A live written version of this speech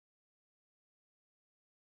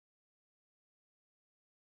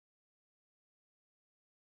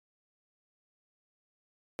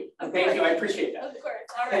Thank you, I appreciate that. Of course.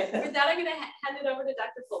 All right. With that, I'm going to hand it over to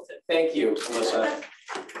Dr. Fulton. Thank you, Alyssa.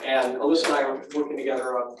 And Alyssa and I are working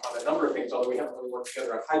together on a number of things, although we haven't really worked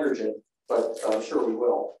together on hydrogen, but I'm sure we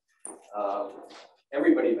will.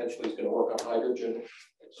 Everybody eventually is going to work on hydrogen.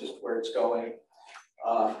 It's just where it's going,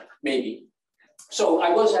 maybe. So I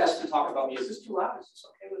was asked to talk about me. Is this too loud? Is this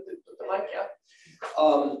okay with the mic? Yeah.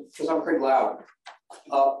 Because I'm pretty loud.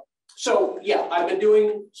 So yeah, I've been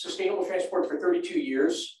doing sustainable transport for 32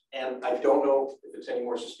 years, and I don't know if it's any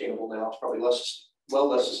more sustainable now. It's probably less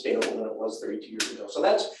sustainable than it was 32 years ago. So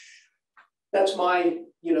that's my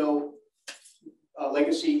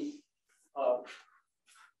legacy.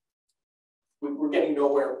 We're getting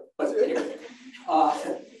nowhere, but anyway.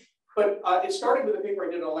 It started with a paper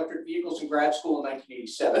I did on electric vehicles in grad school in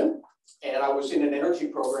 1987. And I was in an energy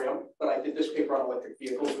program, but I did this paper on electric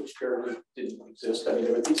vehicles, which barely didn't exist. I mean,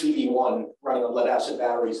 there was the EV1 running on lead acid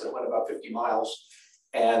batteries that went about 50 miles.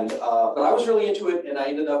 And, but I was really into it, and I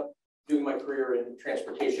ended up doing my career in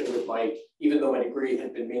transportation with even though my degree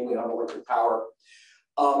had been mainly on electric power.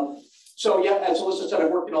 So yeah, as Alyssa said,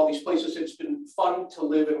 I've worked in all these places. It's been fun to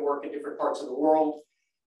live and work in different parts of the world.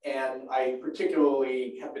 And I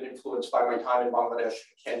particularly have been influenced by my time in Bangladesh,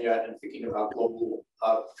 Kenya, and thinking about global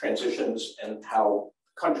transitions and how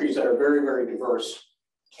countries that are very, very diverse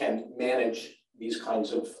can manage these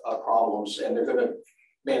kinds of problems. And they're going to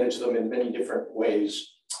manage them in many different ways.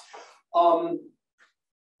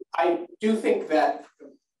 I do think that,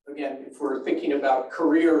 again, if we're thinking about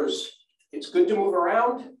careers, it's good to move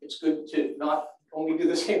around. It's good to not only do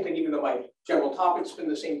the same thing, even though my general topic's been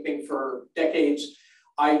the same thing for decades.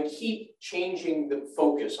 I keep changing the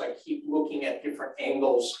focus. I keep looking at different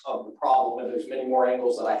angles of the problem, and there's many more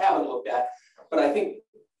angles that I haven't looked at. But I think,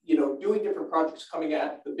 doing different projects, coming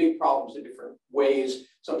at the big problems in different ways,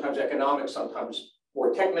 sometimes economic, sometimes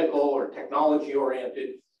more technical or technology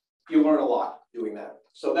oriented, you learn a lot doing that.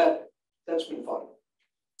 So that's been fun.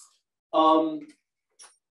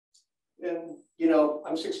 And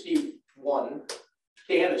I'm 61.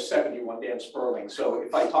 Dan is 71, Dan Sperling. So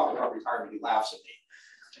if I talk about retirement, he laughs at me.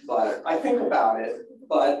 But I think about it.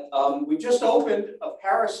 But we just opened a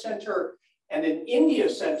Paris center and an India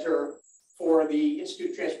center for the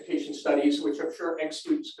Institute of Transportation Studies, which I'm sure EG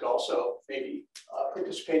students could also maybe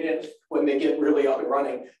participate in when they get really up and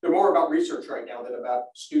running. They're more about research right now than about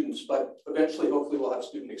students, but eventually, hopefully, we'll have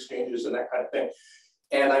student exchanges and that kind of thing.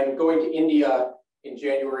 And I'm going to India in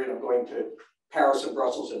January, and I'm going to Paris and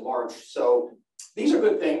Brussels in March. So these are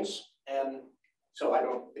good things. And so I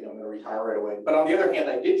don't think I'm going to retire right away. But on the other hand,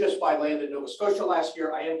 I did just buy land in Nova Scotia last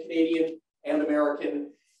year. I am Canadian and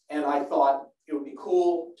American. And I thought it would be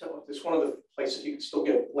cool to, this is one of the places you can still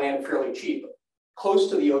get land fairly cheap, close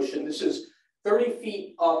to the ocean. This is 30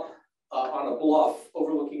 feet up on a bluff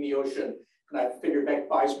overlooking the ocean. And I figured that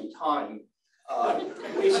buys me time,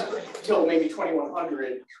 at least till maybe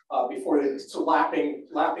 2100 before it's lapping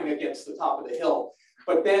against the top of the hill.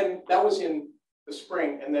 But then that was in the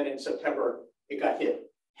spring, and then in September, it got hit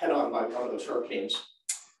head on by one of those hurricanes.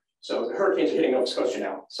 So the hurricanes are hitting Nova Scotia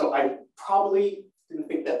now. So I probably didn't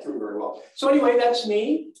think that through very well. So anyway, that's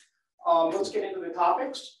me. Let's get into the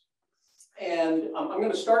topics. And I'm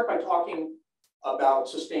going to start by talking about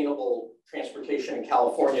sustainable transportation in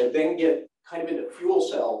California, then get kind of into fuel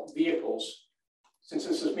cell vehicles. Since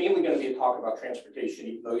this is mainly going to be a talk about transportation,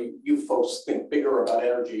 even though you folks think bigger about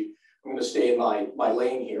energy, I'm going to stay in my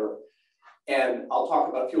lane here. And I'll talk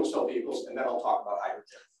about fuel cell vehicles, and then I'll talk about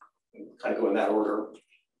hydrogen, and kind of go in that order.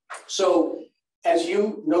 So as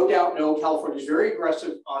you no doubt know, California is very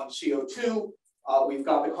aggressive on CO2. We've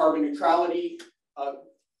got the carbon neutrality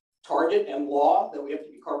target and law that we have to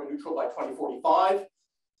be carbon neutral by 2045.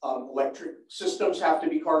 Electric systems have to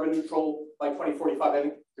be carbon neutral by 2045. I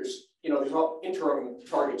think there's all interim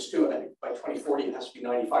targets too, and I think by 2040 it has to be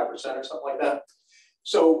 95% or something like that.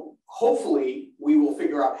 So hopefully we will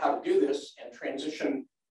figure out how to do this and transition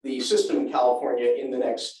the system in California in the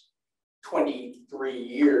next 23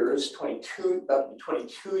 years,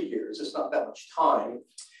 22 years. It's not that much time.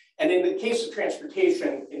 And in the case of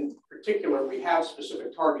transportation in particular, we have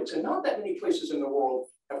specific targets, and not that many places in the world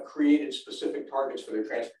have created specific targets for their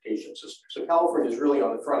transportation system. So California is really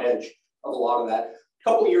on the front edge of a lot of that. A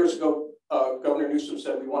couple of years ago, Governor Newsom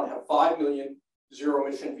said we want to have 5 million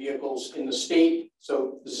zero-emission vehicles in the state,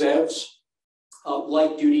 so ZEVs,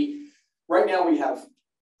 light duty. Right now we have,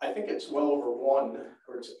 I think it's well over 1,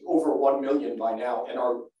 or it's over 1 million by now, and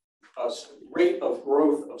our rate of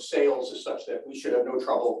growth of sales is such that we should have no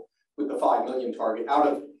trouble with the 5 million target out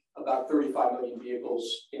of about 35 million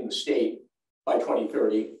vehicles in the state by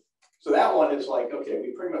 2030. So that one is like, okay,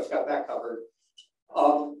 we pretty much got that covered.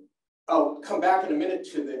 I'll come back in a minute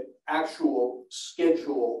to the actual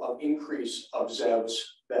schedule of increase of ZEVs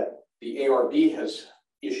that the ARB has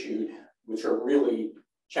issued, which are really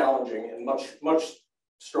challenging and much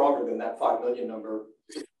stronger than that 5 million number.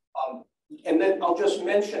 And then I'll just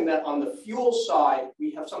mention that on the fuel side,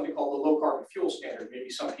 we have something called the low carbon fuel standard. Maybe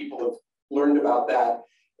some people have learned about that.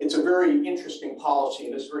 It's a very interesting policy,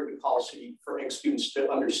 and it's a very good policy for ex-students to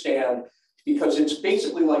understand, because it's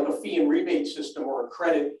basically like a fee and rebate system or a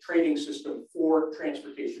credit trading system for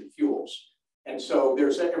transportation fuels. And so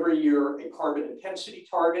there's every year a carbon intensity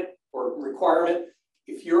target or requirement.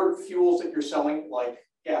 If your fuels that you're selling, like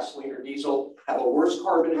gasoline or diesel, have a worse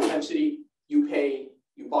carbon intensity,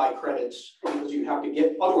 you buy credits, because you have to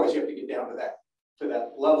get, otherwise you have to get down to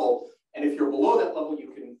that level. And if you're below that level,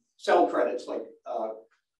 you can sell credits, like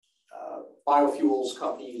biofuels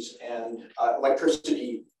companies and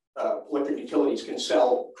electric utilities can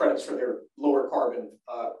sell credits for their lower carbon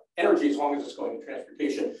energy, as long as it's going to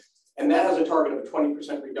transportation. And that has a target of a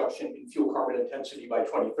 20% reduction in fuel carbon intensity by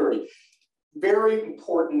 2030. Very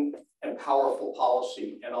important and powerful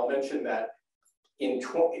policy. And I'll mention that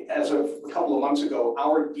as of a couple of months ago,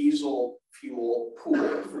 our diesel fuel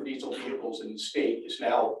pool for diesel vehicles in the state is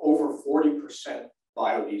now over 40%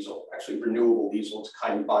 biodiesel, actually renewable diesel. It's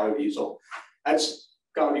kind of biodiesel. That's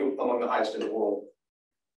got to be among the highest in the world.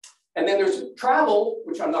 And then there's travel,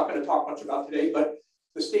 which I'm not going to talk much about today, but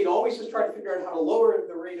the state always has tried to figure out how to lower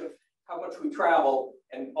the rate of how much we travel,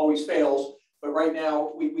 and always fails. But right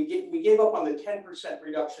now, we gave up on the 10%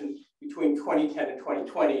 reduction between 2010 and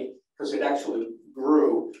 2020 because it actually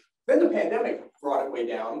grew. Then the pandemic brought it way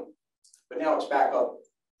down, but now it's back up,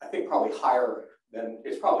 I think probably higher than,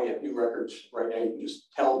 it's probably at new records right now. You can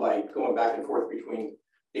just tell by going back and forth between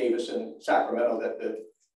Davis and Sacramento that the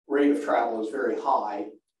rate of travel is very high.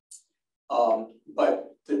 But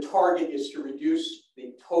the target is to reduce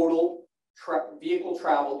the total vehicle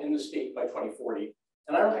travel in the state by 2040.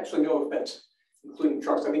 And I don't actually know if that's including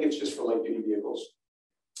trucks. I think it's just for light duty vehicles.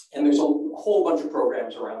 And there's a whole bunch of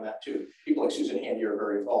programs around that too. People like Susan Handy are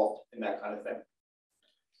very involved in that kind of thing.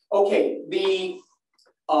 Okay, the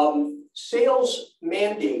sales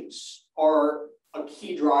mandates are a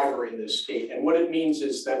key driver in this state. And what it means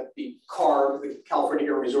is that the CARB, the California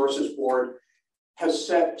Air Resources Board, has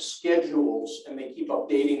set schedules, and they keep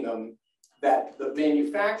updating them, that the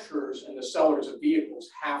manufacturers and the sellers of vehicles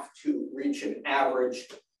have to reach an average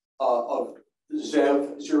of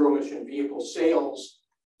ZEV, zero emission vehicle sales,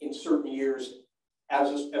 in certain years as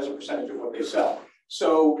a percentage of what they sell.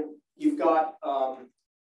 So you've got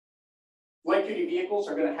light duty vehicles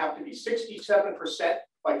are going to have to be 67%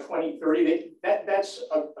 by 2030. That's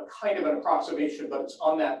a kind of an approximation, but it's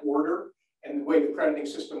on that order. And the way the crediting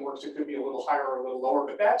system works, it could be a little higher or a little lower,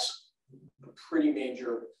 but that's a pretty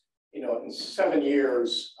major, in 7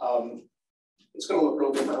 years, it's going to look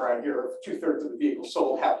real different around here. 2/3 of the vehicles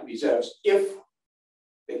sold have to be ZEVs if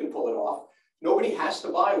they can pull it off. Nobody has to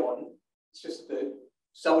buy one. It's just the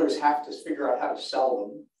sellers have to figure out how to sell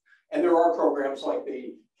them. And there are programs like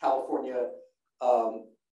the California,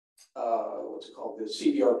 what's it called, the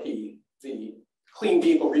CVRP, the Clean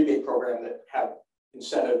Vehicle Rebate Program, that have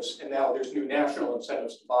incentives. And now there's new national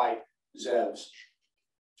incentives to buy ZEVs.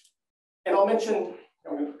 And I'll mention,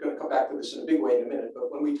 I'm going to come back to this in a big way in a minute,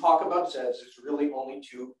 but when we talk about ZEVs, there's really only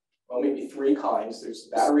two, well, maybe three kinds. There's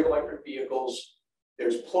battery electric vehicles,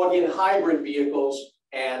 there's plug-in hybrid vehicles,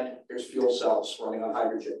 and there's fuel cells running on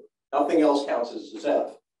hydrogen. Nothing else counts as a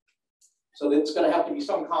ZEV. So it's going to have to be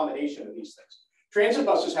some combination of these things. Transit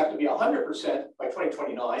buses have to be 100% by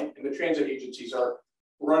 2029, and the transit agencies are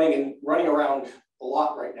running around a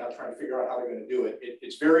lot right now trying to figure out how they're going to do it.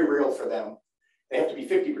 It's very real for them. They have to be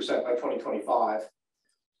 50% by 2025.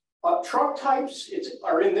 Truck types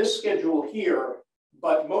are in this schedule here,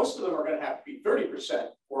 but most of them are going to have to be 30%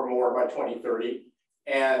 or more by 2030,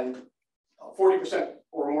 and 40%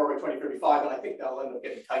 or more by 2035, and I think that'll end up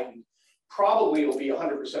getting tightened. Probably it'll be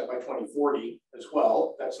 100% by 2040 as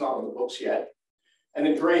well. That's not on the books yet. And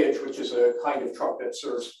then drayage, which is a kind of truck that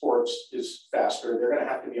serves ports, is faster. They're going to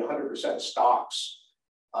have to be 100% stocks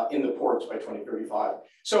in the ports by 2035.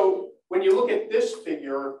 So when you look at this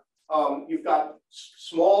figure, you've got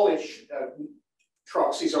smallish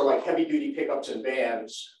trucks. These are like heavy duty pickups and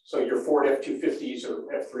vans. So your Ford F-250s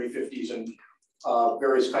or F-350s and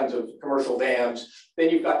various kinds of commercial vans.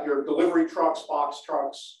 Then you've got your delivery trucks, box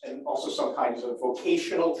trucks, and also some kinds of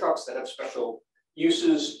vocational trucks that have special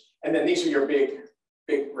uses. And then these are your big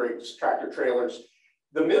rigs, tractor trailers.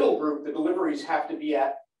 The middle group, the deliveries, have to be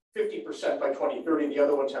at 50% by 2030. The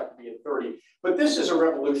other ones have to be at 30. But this is a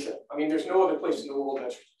revolution. I mean, there's no other place in the world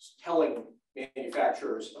that's telling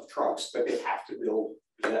manufacturers of trucks that they have to build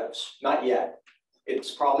ZEVs. Not yet.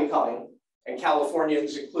 it's probably coming. And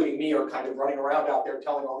Californians, including me, are kind of running around out there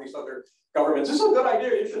telling all these other governments, this is a good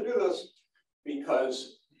idea, you should do this.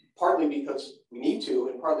 Partly because we need to,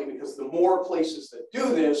 and partly because the more places that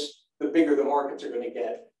do this, the bigger the markets are going to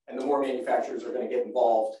get, and the more manufacturers are going to get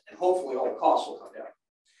involved, and hopefully all the costs will come down.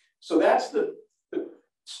 So that's the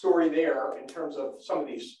story there in terms of some of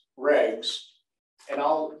these regs. And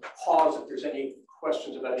I'll pause if there's any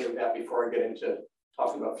questions about any of that before I get into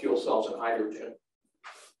talking about fuel cells and hydrogen.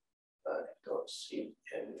 Don't see.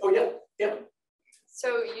 Oh yeah, yeah.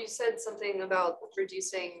 So you said something about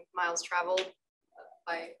reducing miles traveled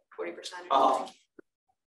by 40%.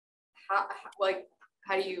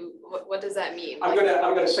 How do you? What does that mean? I'm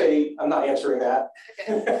gonna say I'm not answering that.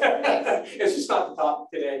 Okay. It's just not the topic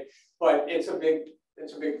today, but it's a big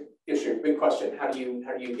issue, big question. How do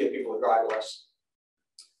you get people to drive less?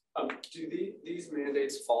 Do these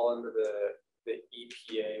mandates fall under the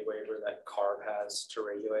EPA waiver that CARB has to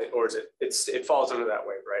regulate, or is it falls under that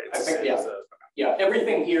waiver, right? I think yeah.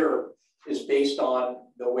 Everything here is based on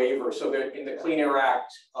the waiver. So there, in the Clean Air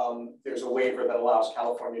Act, there's a waiver that allows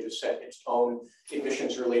California to set its own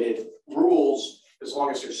emissions-related rules, as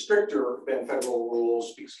long as they're stricter than federal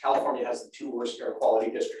rules, because California has the 2 worst air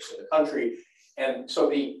quality districts in the country. And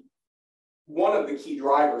so one of the key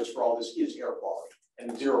drivers for all this is air quality.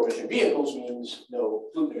 And zero emission vehicles means no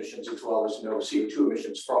pollutant emissions, as well as no CO2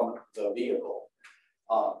 emissions from the vehicle.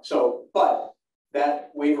 But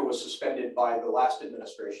that waiver was suspended by the last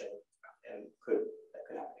administration, and that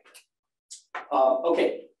could happen.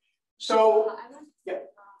 Okay, so yeah.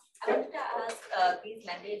 I wanted to ask, these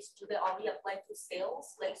mandates, do they only apply to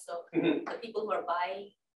sales? Like, so the people who are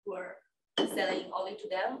buying, who are selling only to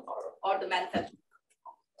them, or the manufacturers?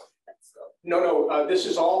 No, this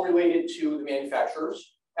is all related to the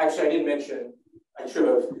manufacturers. Actually, I didn't mention, I should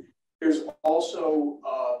have. There's also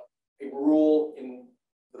a rule in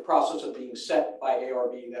the process of being set by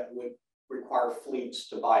ARB that would require fleets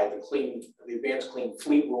to buy the advanced clean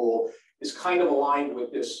fleet rule is kind of aligned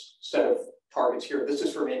with this set of targets here. This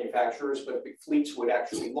is for manufacturers, but the fleets would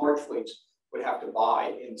actually, large fleets would have to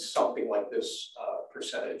buy in something like this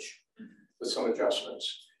percentage with some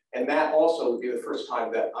adjustments. And that also would be the first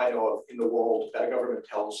time that I know of in the world that a government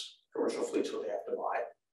tells commercial fleets what they have to buy.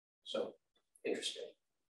 So interesting.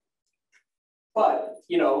 But,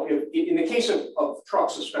 you know, if, in the case of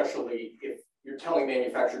trucks especially, if you're telling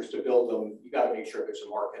manufacturers to build them, you got to make sure there's a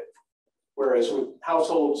market. Whereas with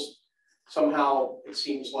households, somehow it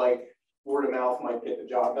seems like word of mouth might get the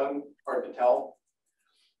job done, hard to tell.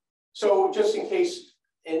 So just in case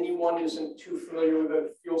anyone isn't too familiar with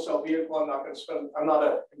a fuel cell vehicle, I'm not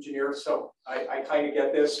an engineer, so I kind of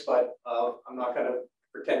get this, but I'm not going to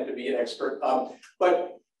pretend to be an expert.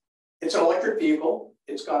 But it's an electric vehicle.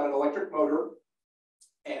 It's got an electric motor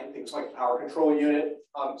and things like power control unit.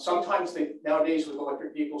 Sometimes nowadays with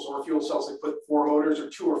electric vehicles or fuel cells, they put 4 motors or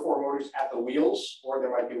 2 or 4 motors at the wheels, or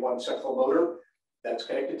there might be one central motor that's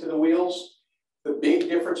connected to the wheels. The big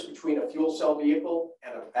difference between a fuel cell vehicle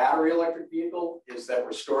and a battery electric vehicle is that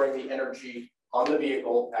we're storing the energy on the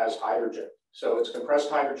vehicle as hydrogen. So it's compressed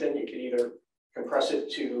hydrogen. You can either compress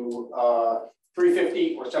it to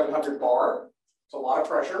 350 or 700 bar. It's a lot of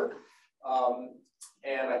pressure.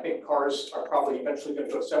 And I think cars are probably eventually going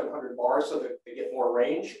to go 700 bar so that they get more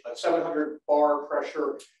range. A 700 bar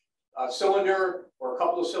pressure cylinder or a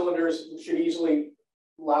couple of cylinders should easily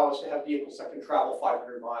allow us to have vehicles that can travel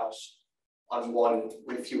 500 miles on one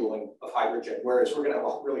refueling of hydrogen, whereas we're going to have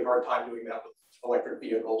a really hard time doing that with electric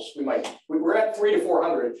vehicles. We're at 300 to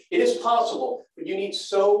 400. It is possible, but you need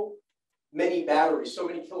so many batteries, so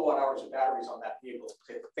many kilowatt hours of batteries on that vehicle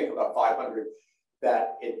to think about 500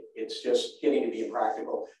 that it's just getting to be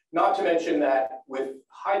impractical. Not to mention that with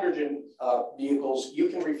hydrogen vehicles, you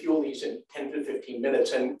can refuel these in 10 to 15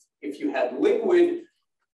 minutes. And if you had liquid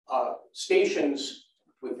stations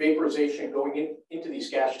with vaporization going into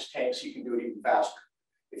these gaseous tanks, you can do it even faster.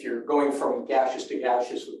 If you're going from gaseous to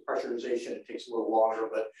gaseous with pressurization, it takes a little longer,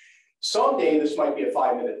 but someday this might be a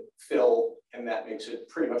 5-minute fill, and that makes it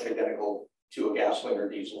pretty much identical to a gasoline or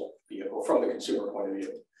diesel vehicle from the consumer point of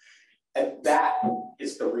view. And that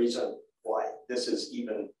is the reason why this is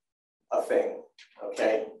even a thing,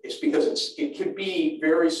 okay? It's because it could be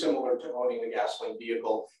very similar to owning a gasoline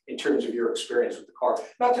vehicle in terms of your experience with the car.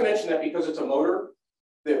 Not to mention that because it's a motor,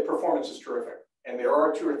 the performance is terrific. And there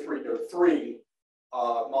are 3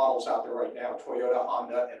 models out there right now, Toyota,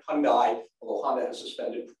 Honda, and Hyundai, although Honda has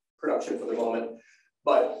suspended production for the moment.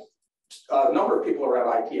 But a number of people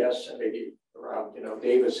around ITS and maybe around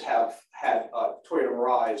Davis have had Toyota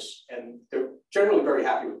Mirai, and they're generally very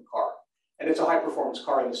happy with the car. And it's a high performance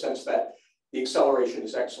car in the sense that the acceleration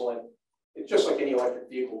is excellent. it's just like any electric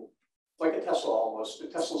vehicle, like a Tesla almost. The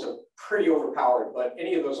Teslas are pretty overpowered, but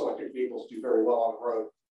any of those electric vehicles do very well on the road.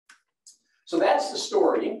 So that's the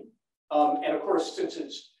story. And of course, since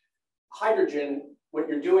it's hydrogen, what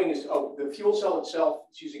you're doing is, the fuel cell itself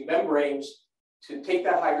is using membranes to take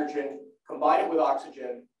that hydrogen, combine it with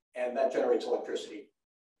oxygen, and that generates electricity.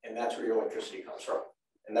 And that's where your electricity comes from.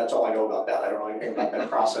 And that's all I know about that. I don't know anything about that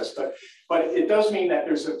process, but it does mean that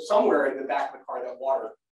there's somewhere in the back of the car that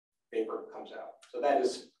water vapor comes out. So that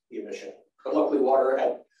is the emission. But luckily water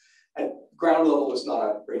at ground level is not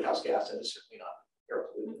a greenhouse gas, and it's certainly not air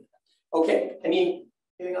pollutant. Okay,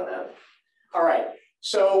 anything on that? All right,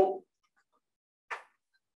 so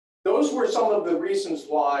those were some of the reasons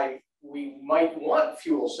why we might want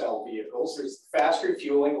fuel cell vehicles. There's fast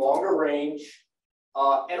refueling, longer range,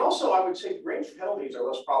 and also I would say range penalties are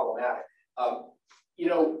less problematic. You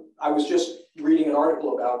know, I was just reading an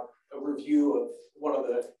article about a review of one of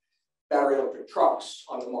the battery electric trucks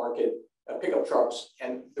on the market, pickup trucks,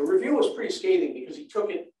 and the review was pretty scathing because he took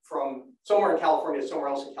it from somewhere in California to somewhere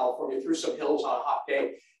else in California through some hills on a hot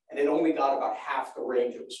day, and it only got about half the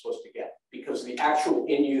range it was supposed to get because the actual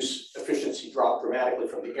in-use efficiency dropped dramatically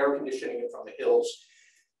from the air conditioning and from the hills.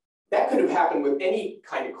 That could have happened with any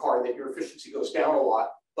kind of car that your efficiency goes down a lot,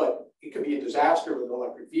 but it could be a disaster with an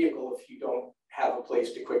electric vehicle if you don't have a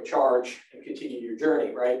place to quick charge and continue your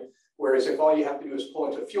journey, right? Whereas if all you have to do is pull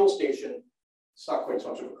into a fuel station, it's not quite so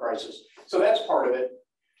much of a crisis. So that's part of it.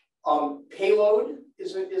 Payload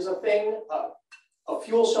is a thing. A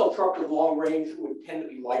fuel cell truck with long range would tend to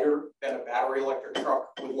be lighter than a battery electric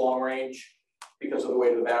truck with long range because of the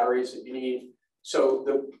weight of the batteries that you need. So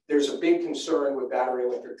there's a big concern with battery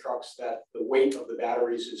electric trucks that the weight of the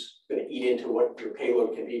batteries is going to eat into what your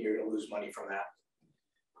payload can be. You're going to lose money from that.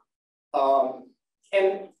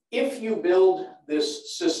 And if you build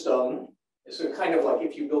this system, it's a kind of like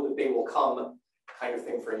if you build it, they will come kind of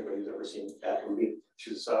thing for anybody who's ever seen that movie, which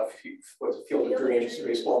is what's it, Field of Dreams, a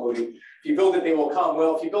baseball movie. If you build it, they will come.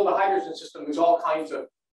 Well, if you build a hydrogen system, there's all kinds of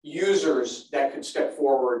users that could step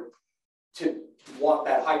forward to want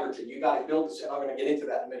that hydrogen. You got to build this, and I'm going to get into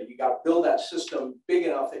that in a minute. You got to build that system big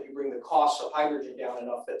enough that you bring the cost of hydrogen down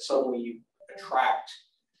enough that suddenly you attract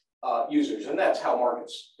users, and that's how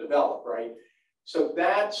markets develop, right? So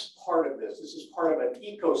that's part of this. This is part of an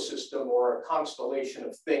ecosystem or a constellation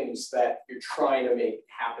of things that you're trying to make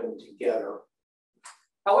happen together.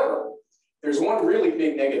 However, there's one really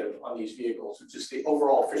big negative on these vehicles, which is the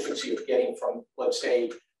overall efficiency of getting from, let's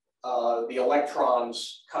say, the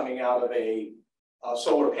electrons coming out of a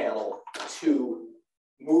solar panel to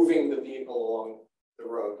moving the vehicle along the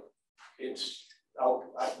road.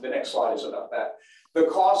 The next slide is about that. The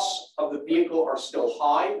costs of the vehicle are still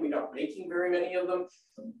high. We're not making very many of them,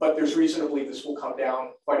 but there's reason to believe this will come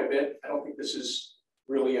down quite a bit. I don't think this is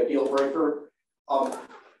really a deal breaker.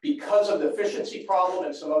 Because of the efficiency problem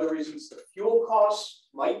and some other reasons, the fuel costs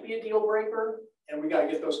might be a deal breaker, and we got to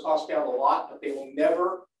get those costs down a lot, but they will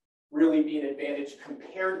never really be an advantage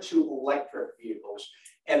compared to electric vehicles.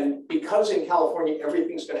 And because in California,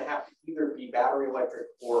 everything's going to have to either be battery electric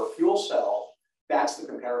or fuel cell, that's the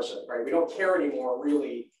comparison, right? We don't care anymore,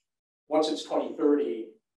 really, once it's 2030,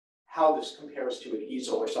 how this compares to a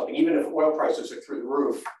diesel or something. Even if oil prices are through the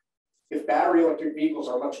roof, if battery electric vehicles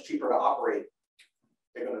are much cheaper to operate,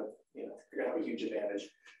 they're gonna have a huge advantage.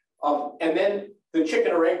 And then the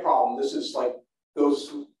chicken or egg problem. This is like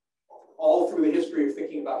goes all through the history of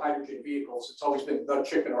thinking about hydrogen vehicles. It's always been the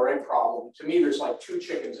chicken or egg problem. To me, there's like two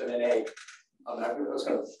chickens and an egg. I was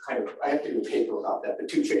going to I have to do a paper about that, the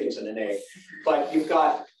two chickens and an egg. But you've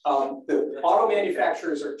got the auto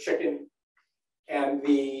manufacturers are chicken, and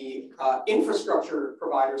the infrastructure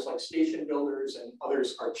providers like station builders and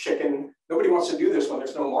others are chicken. Nobody wants to do this when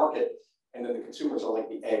there's no market. And then the consumers are like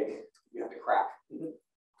the egg you have to crack.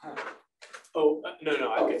 Mm-hmm. Oh, no.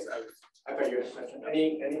 Okay. I thought you had a question.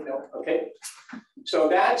 Any, no? Okay. So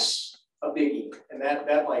that's a biggie, and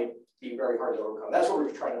that might be very hard to overcome. That's what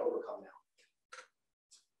we're trying to overcome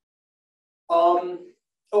now.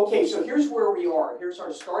 Okay, so here's where we are. Here's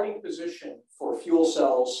our starting position for fuel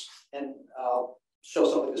cells, and I'll show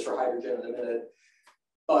some of this for hydrogen in a minute.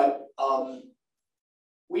 But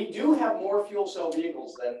we do have more fuel cell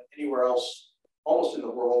vehicles than anywhere else, almost in the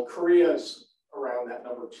world. Korea is around that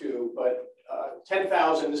number too, but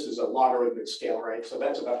 10,000, this is a logarithmic scale, right? So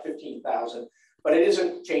that's about 15,000, but it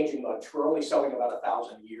isn't changing much. We're only selling about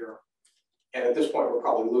 1,000 a year. And at this point, we're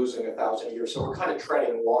probably losing 1,000 a year. So we're kind of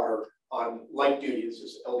treading water on light duty, this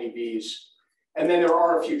is LDVs. And then there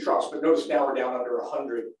are a few trucks, but notice now we're down under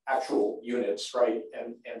 100 actual units, right?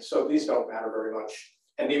 And so these don't matter very much.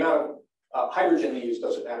 And the amount of hydrogen they use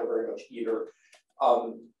doesn't matter very much either.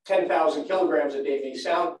 10,000 kilograms a day may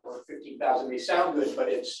sound, or 15,000 may sound good, but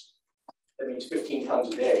that means 15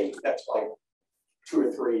 tons a day. That's like 2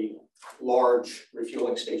 or 3 large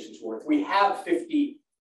refueling stations worth. We have 50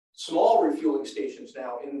 small refueling stations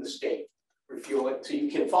now in the state refueling. So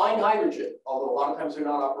you can find hydrogen, although a lot of times they're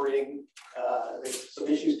not operating. There's some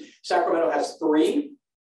issues. Sacramento has 3.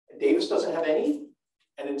 Davis doesn't have any.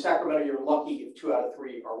 And in Sacramento, you're lucky if 2 out of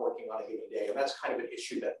 3 are working on a given day. And that's kind of an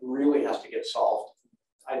issue that really has to get solved.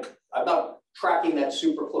 I'm not tracking that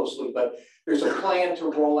super closely, but there's a plan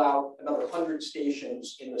to roll out another 100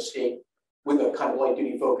 stations in the state with a kind of light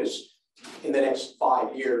duty focus in the next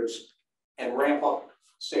 5 years and ramp up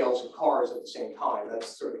sales of cars at the same time.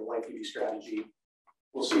 That's sort of the light duty strategy.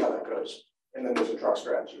 We'll see how that goes. And then there's a truck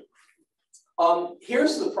strategy.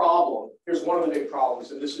 Here's the problem. Here's one of the big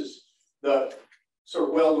problems, and this is the sort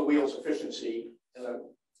of well-to-wheels efficiency. And I'm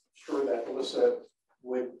sure that Alyssa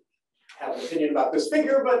would have an opinion about this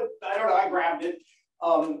figure, but I don't know, I grabbed it.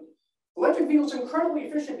 Electric vehicles are incredibly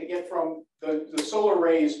efficient to get from the solar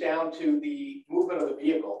rays down to the movement of the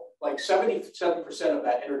vehicle. Like 77% of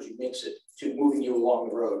that energy makes it to moving you along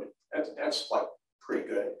the road. That's like pretty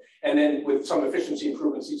good. And then with some efficiency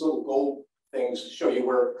improvements, these little gold things show you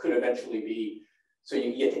where it could eventually be. So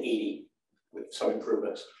you get to 80 with some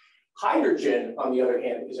improvements. Hydrogen, on the other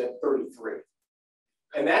hand, is at 33.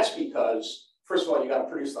 And that's because, first of all, you got to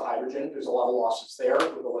produce the hydrogen. There's a lot of losses there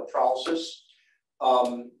with electrolysis.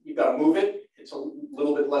 You've got to move it. It's a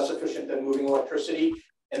little bit less efficient than moving electricity.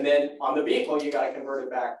 And then on the vehicle, you got to convert it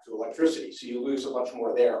back to electricity. So you lose a bunch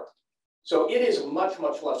more there. So it is a much,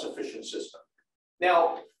 much less efficient system.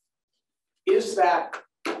 Now, is that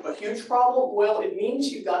a huge problem? Well, it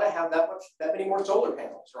means you've got to have that many more solar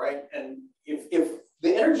panels, right? And if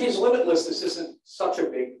the energy is limitless, this isn't such a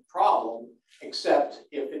big problem, except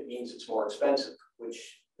if it means it's more expensive,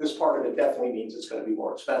 which this part of it definitely means it's going to be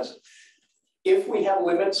more expensive. If we have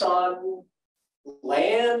limits on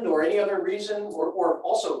land or any other reason, or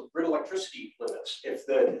also grid electricity limits, if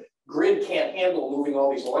the grid can't handle moving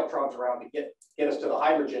all these electrons around to get us to the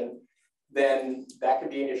hydrogen, then that could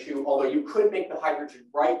be an issue. Although you could make the hydrogen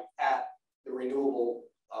right at the renewable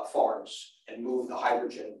farms and move the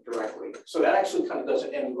hydrogen directly. So that actually kind of does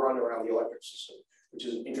an end run around the electric system, which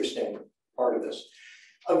is an interesting part of this.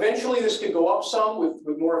 Eventually, this could go up some with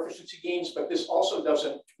more efficiency gains, but this also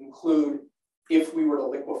doesn't include if we were to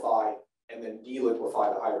liquefy and then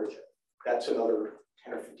deliquefy the hydrogen. That's another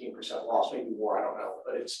 10 or 15% loss, maybe more, I don't know,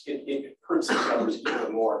 but it hurts these numbers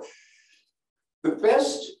even more. The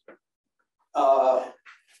best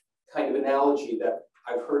kind of analogy that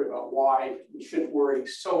I've heard about why we shouldn't worry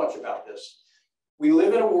so much about this. We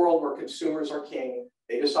live in a world where consumers are king.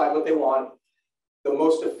 They decide what they want. The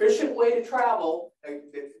most efficient way to travel,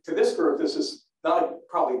 to this group, this is not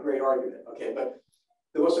probably a great argument, okay, but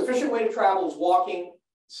the most efficient way to travel is walking.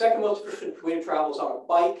 Second most efficient way to travel is on a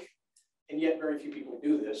bike, and yet very few people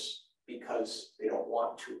do this because they don't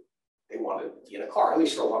want to. They want to be in a car, at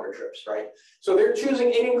least for longer trips, right? So they're choosing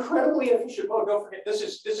an incredibly efficient mode. Don't forget, this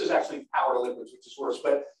is actually power to liquids, which is worse.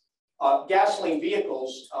 But gasoline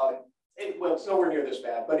vehicles, well, it's nowhere near this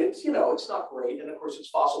bad, but it's it's not great, and of course it's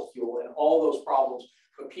fossil fuel and all those problems.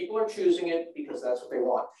 But people are choosing it because that's what they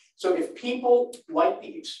want. So if people like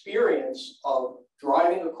the experience of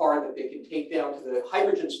driving a car that they can take down to the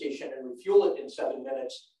hydrogen station and refuel it in 7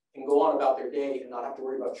 minutes and go on about their day and not have to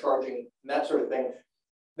worry about charging and that sort of thing,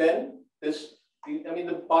 then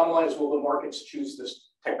the bottom line is, will the markets choose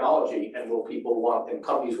this technology, and will people want, and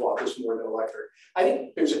companies want this more than electric? I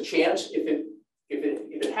think there's a chance if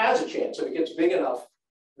it has a chance, if it gets big enough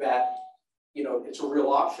that it's a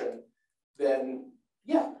real option, then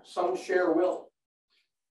yeah, some share will.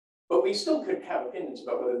 But we still could have opinions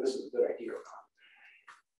about whether this is a good idea or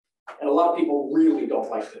not. And a lot of people really don't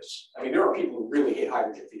like this. I mean, there are people who really hate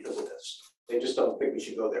hydrogen because of this. They just don't think we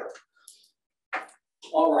should go there.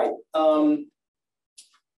 All right,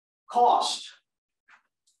 cost.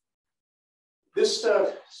 This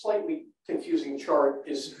slightly confusing chart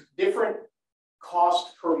is different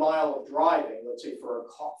cost per mile of driving. Let's say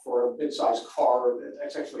for a mid-sized car,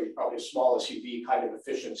 that's actually probably a small SUV kind of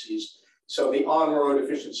efficiencies. So the on-road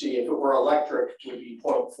efficiency, if it were electric, would be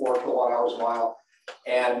 0.4 kilowatt hours a mile,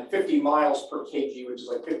 and 50 miles per kg, which is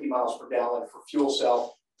like 50 miles per gallon for fuel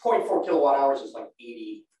cell. 0.4 kilowatt hours is like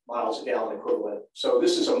 80 miles a gallon equivalent. So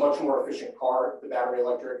this is a much more efficient car, the battery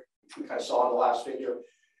electric, which we kind of saw in the last figure.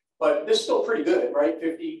 But this is still pretty good, right?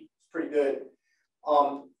 50 is pretty good.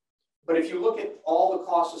 But if you look at all the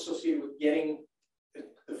costs associated with getting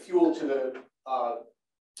the fuel to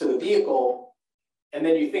the vehicle, and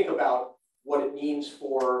then you think about what it means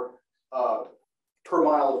for per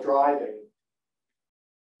mile of driving,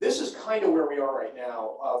 this is kind of where we are right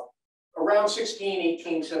now. Around 16,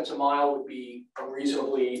 18 cents a mile would be a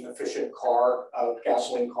reasonably efficient car,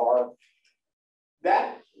 gasoline car.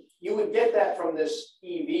 That, you would get that from this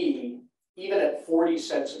EV even at 40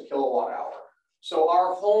 cents a kilowatt hour. So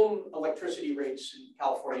our home electricity rates in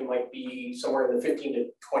California might be somewhere in the 15 to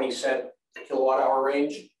 20 cent kilowatt hour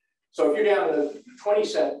range. So if you're down in the 20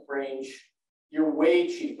 cent range, you're way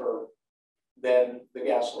cheaper than the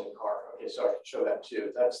gasoline car. Okay, so I can show that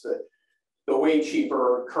too. That's the way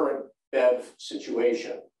cheaper current BEV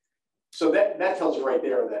situation. So that tells you right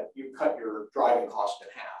there that you cut your driving cost in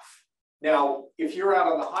half. Now, if you're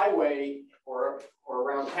out on the highway or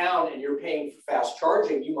around town and you're paying for fast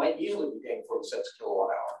charging, you might easily be paying 40 cents a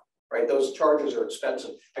kilowatt hour, right? Those charges are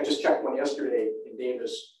expensive. I just checked one yesterday in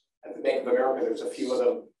Davis at the Bank of America. There's a few of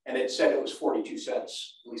them, and it said it was 42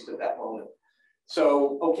 cents, at least at that moment.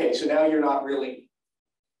 So, okay, so now you're not really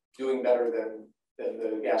doing better than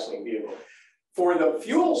the gasoline vehicle. For the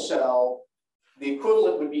fuel cell, the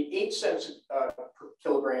equivalent would be 8 cents per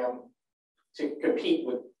kilogram to compete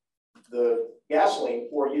with the gasoline,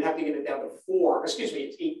 or you'd have to get it down to it's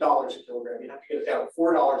 $8 a kilogram. You'd have to get it down to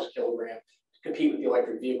 $4 a kilogram to compete with the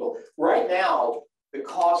electric vehicle. Right now, the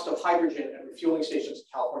cost of hydrogen at refueling stations in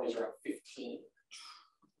California is around 15.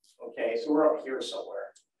 Okay, so we're up here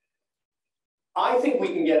somewhere. I think we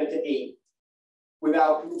can get it to 8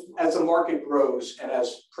 without, as the market grows and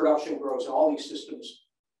as production grows and all these systems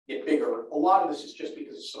get bigger. A lot of this is just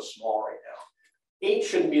because it's so small right now. 8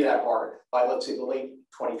 shouldn't be that hard by, let's say, the late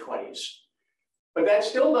 2020s. But that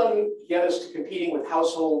still doesn't get us to competing with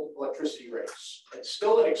household electricity rates. It's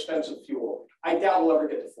still an expensive fuel. I doubt we'll ever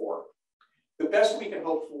get to 4. The best we can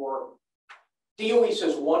hope for, DOE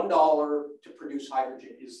says $1 to produce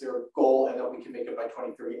hydrogen is their goal and that we can make it by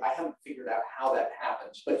 2030. I haven't figured out how that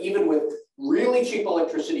happens. But even with really cheap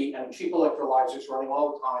electricity and cheap electrolyzers running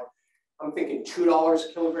all the time, I'm thinking $2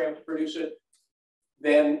 a kilogram to produce it,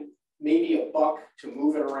 then maybe $1 to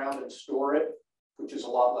move it around and store it, which is a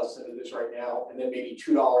lot less than it is right now, and then maybe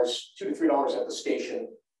 $2 to $3 at the station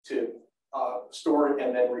to store it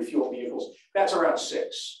and then refuel vehicles. That's around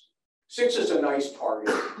 6. 6 is a nice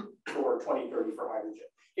target for 2030 for hydrogen.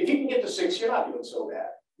 If you can get to 6, you're not doing so bad.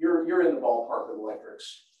 You're in the ballpark with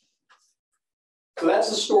electrics. So that's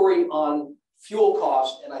the story on fuel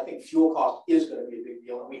cost, and I think fuel cost is going to be a big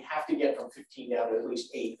deal, and we have to get from 15 down to at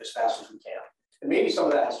least 8 as fast as we can. And maybe some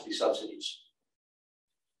of that has to be subsidies.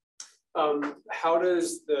 How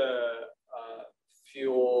does the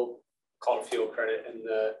fuel credit in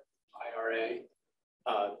the IRA,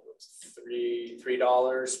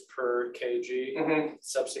 $3 per kg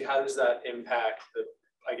subsidy, how does that impact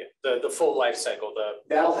the full life cycle?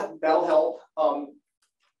 That'll help.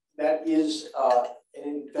 That is an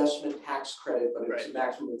investment tax credit, but it's a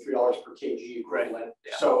maximum of $3 per kg equivalent. Right.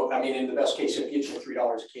 Yeah. So, I mean, in the best case, it gets you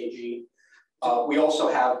 $3 a kg. We also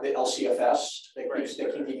have the LCFS that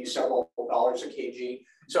can give you several dollars a kg.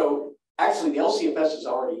 So actually the LCFS is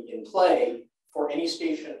already in play for any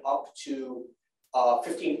station up to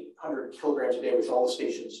 1,500 kilograms a day, which all the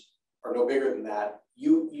stations are no bigger than that.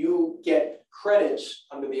 You get credits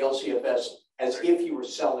under the LCFS as if you were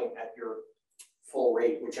selling at your full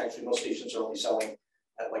rate, which actually most stations are only selling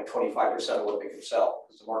at like 25% of what they can sell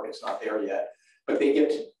because the market's not there yet. But they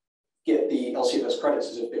get the LCFS credits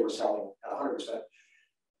as if they were selling at 100%.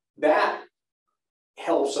 That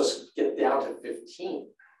helps us get down to 15,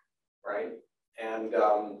 right? And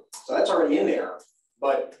so that's already in there,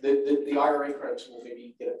 but the IRA credits will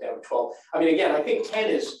maybe get it down to 12. I mean, again, I think 10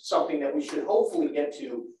 is something that we should hopefully get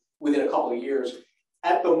to within a couple of years.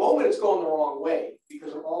 At the moment, it's going the wrong way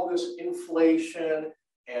because of all this inflation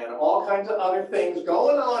and all kinds of other things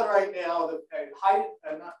going on right now.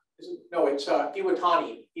 It's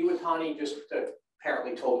Iwatani. Iwatani just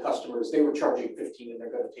apparently told customers they were charging 15 and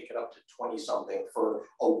they're going to take it up to 20 something for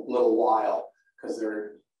a little while because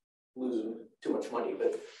they're losing too much money.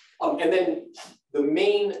 But and then the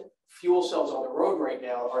main fuel cells on the road right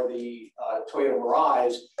now are the Toyota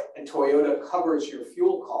Mirai, and Toyota covers your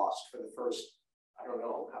fuel cost for the first, I don't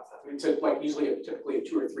know, it's typically a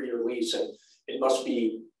 2 or 3 year lease, and it must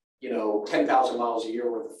be 10,000 miles a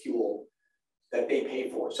year worth of fuel that they pay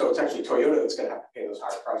for. So it's actually Toyota that's going to have to pay those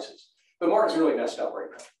higher prices. The market's really messed up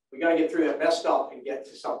right now. We got to get through that messed up and get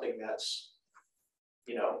to something that's,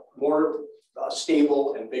 more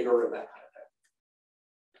stable and bigger and that kind of thing.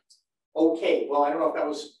 Okay, well, I don't know if that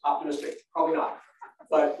was optimistic, probably not.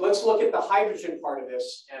 But let's look at the hydrogen part of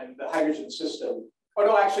this and the hydrogen system. Oh,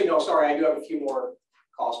 no, actually, no, sorry, I do have a few more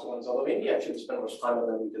cost ones, although maybe I shouldn't spend much time on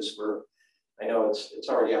them because I know it's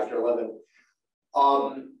already after 11.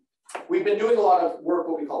 We've been doing a lot of work,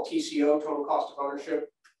 what we call TCO, total cost of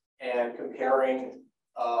ownership. and comparing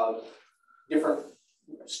different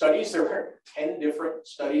studies. There are 10 different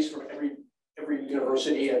studies from every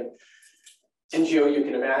university and NGO you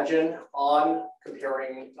can imagine on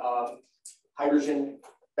comparing hydrogen,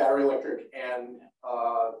 battery electric, and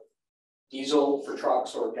diesel for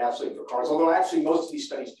trucks or gasoline for cars. Although actually most of these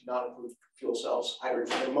studies do not include fuel cells,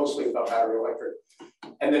 hydrogen. They're mostly about battery electric.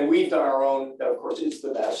 And then we've done our own that, of course, is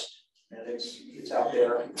the best, and it's out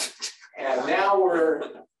there. And now we're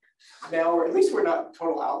at least we're not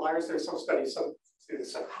total outliers. There's some studies, some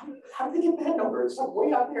students like, how did they get that number? It's like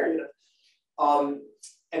way out there, you know.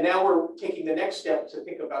 And now we're taking the next step to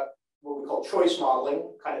think about what we call choice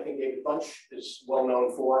modeling, kind of thing David Bunch is well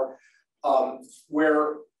known for,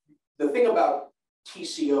 where the thing about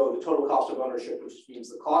TCO, the total cost of ownership, which means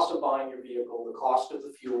the cost of buying your vehicle, the cost of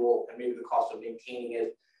the fuel, and maybe the cost of maintaining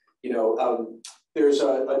it. You know, there's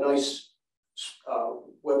a nice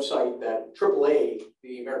website that AAA,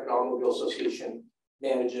 the American Automobile Association,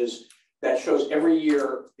 manages that shows every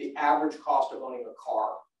year the average cost of owning a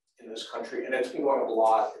car in this country, and it's been going up a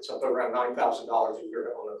lot. It's up around $9,000 a year to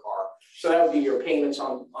own a car. So that would be your payments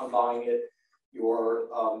on buying it, your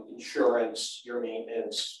insurance, your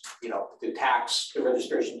maintenance, you know, the tax, the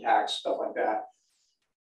registration tax, stuff like that.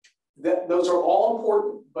 Those are all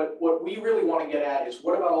important, but what we really want to get at is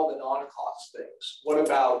what about all the non-cost things? What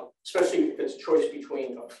about, especially if it's a choice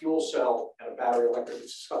between a fuel cell and a battery electric, which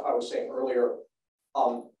is stuff I was saying earlier,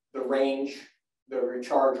 the range, the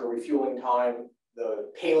recharge or refueling time,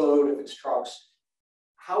 the payload if it's trucks.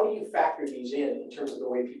 How do you factor these in terms of the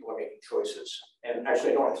way people are making choices? And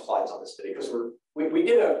actually, I don't have slides on this today because we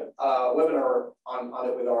did a webinar on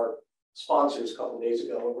it with our sponsors a couple of days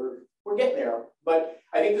ago, and we're getting there. But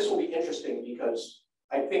I think this will be interesting because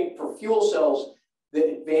I think for fuel cells,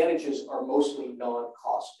 the advantages are mostly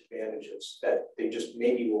non-cost advantages that they just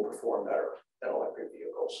maybe will perform better than electric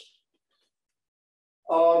vehicles.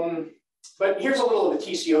 But here's a little of the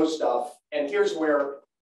TCO stuff, and here's where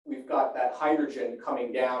we've got that hydrogen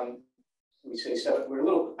coming down. We say 7.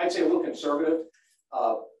 I'd say a little conservative.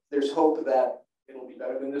 There's hope that it'll be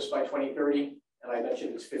better than this by 2030. And I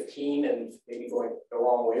mentioned it's 15 and maybe going the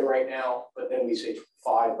wrong way right now, but then we say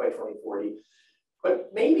 5 by 2040.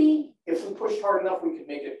 But maybe if we pushed hard enough, we could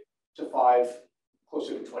make it to 5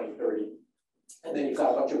 closer to 2030. And then you've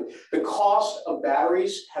got a bunch of, the cost of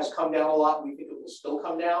batteries has come down a lot. We think it will still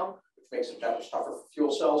come down, which makes it that much tougher for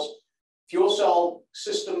fuel cells. Fuel cell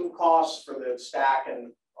system costs for the stack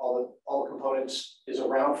and all the components is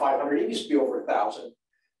around 500. It used to be over 1,000,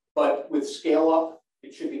 but with scale up,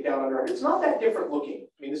 it should be down under 100. It's not that different looking.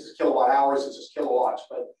 I mean, this is kilowatt hours, this is kilowatts,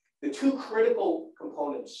 but the two critical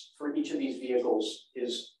components for each of these vehicles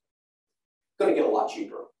is going to get a lot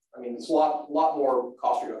cheaper. I mean, it's a lot more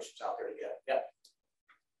cost reductions out there to get. Yeah.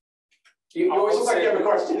 You always look like you have a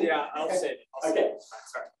question. Yeah, I'll say it. Okay.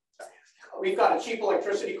 Sorry. We've got a cheap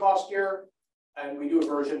electricity cost here, and we do a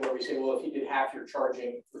version where we say, well, if you did half your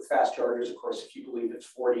charging with fast chargers, of course, if you believe it's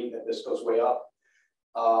 40, then this goes way up.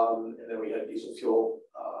 And then we had diesel fuel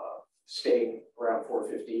staying around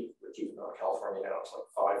 450, which even though in California now it's like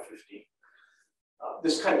 550.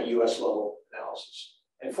 This is kind of a US level analysis.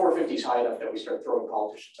 And 450 is high enough that we start throwing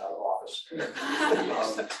politicians out of office.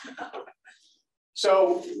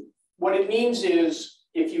 So what it means is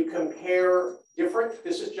if you compare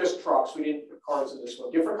this is just trucks, we didn't put cars in this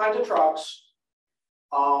one, different kinds of trucks,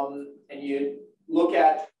 and you look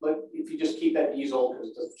at, if you just keep that diesel, because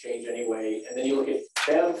it doesn't change anyway, and then you look at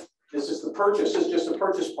BEV, this is the purchase, this is just the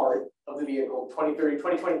purchase part of the vehicle, 2030,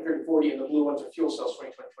 2020, 30, 40, and the blue ones are fuel cells,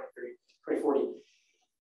 2020, 2030, 2040.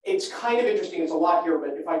 It's kind of interesting, it's a lot here,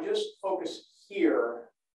 but if I just focus here,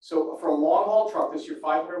 so for a long haul truck, this is your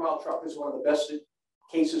 500-mile truck, this is one of the best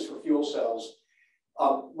cases for fuel cells.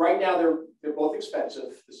 Right now, they're both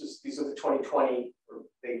expensive. These are the 2020.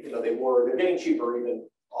 They're getting cheaper even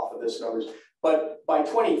off of this numbers. But by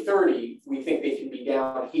 2030, we think they can be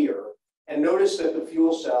down here. And notice that the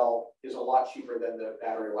fuel cell is a lot cheaper than the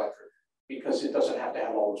battery electric because it doesn't have to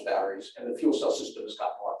have all those batteries, and the fuel cell system has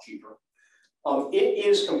gotten a lot cheaper. It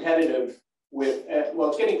is competitive with,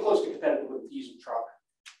 it's getting close to competitive with a diesel truck,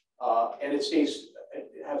 and it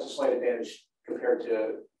has a slight advantage compared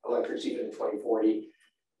to electrics even in 2040.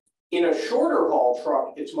 In a shorter haul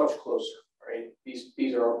truck, it's much closer, right?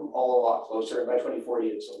 These are all a lot closer, and by 2040,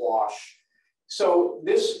 it's a wash. So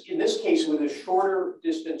in this case, with a shorter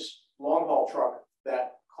distance long haul truck,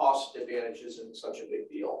 that cost advantage isn't such a big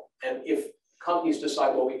deal. And if companies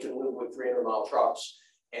decide, well, we can live with 300-mile trucks,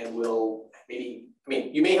 and we'll maybe,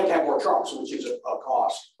 you may have to have more trucks, which is a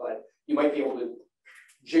cost, but you might be able to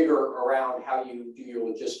jigger around how you do your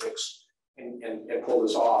logistics and pull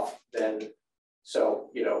this off, then So,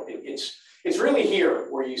 you know, it's really here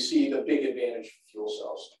where you see the big advantage of fuel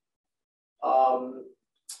cells.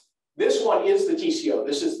 This one is the TCO.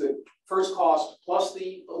 This is the first cost plus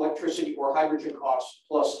the electricity or hydrogen cost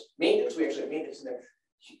plus maintenance. We actually have maintenance in there.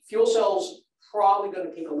 Fuel cells probably going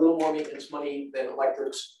to take a little more maintenance money than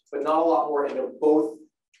electrics, but not a lot more, and they're both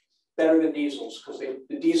better than diesels because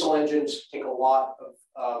the diesel engines take a lot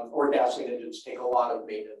of, or gasoline engines take a lot of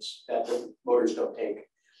maintenance that the motors don't take.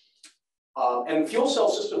 And fuel cell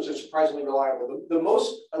systems are surprisingly reliable. The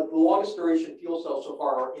longest duration fuel cells so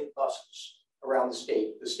far are in buses around the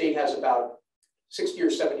state. The state has about 60 or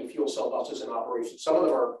 70 fuel cell buses in operation. Some of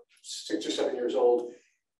them are 6 or 7 years old.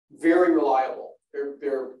 Very reliable.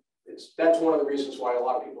 That's one of the reasons why a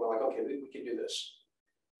lot of people are like, okay, we can do this.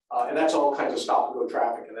 And that's all kinds of stop and go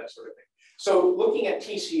traffic and that sort of thing. So looking at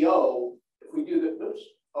TCO, if we do the, oops,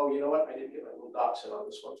 oh, you know what? I didn't get my little dots in on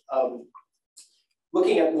this one.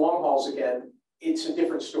 Looking at long hauls again, it's a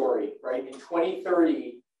different story, right? In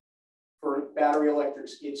 2030, for battery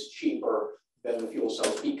electrics, it's cheaper than the fuel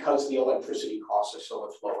cells because the electricity costs are so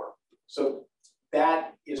much lower. So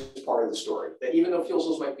that is part of the story, that even though fuel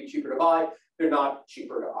cells might be cheaper to buy, they're not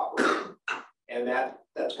cheaper to operate. And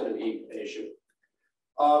that's going to be an issue.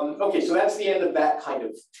 Okay, so that's the end of that kind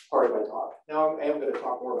of part of my talk. Now I am going to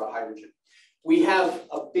talk more about hydrogen. We have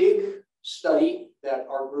a big study that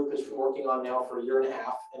our group has been working on now for a year and a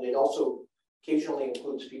half, and it also occasionally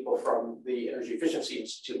includes people from the Energy Efficiency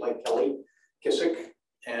Institute like Kelly Kissick,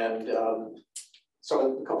 and a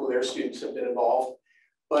couple of their students have been involved.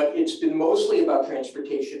 But it's been mostly about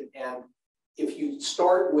transportation, and if you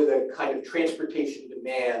start with a kind of transportation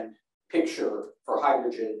demand picture for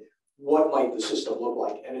hydrogen, what might the system look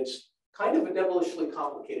like? And it's kind of a devilishly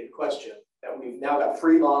complicated question that we've now got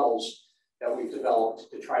 3 models that we've developed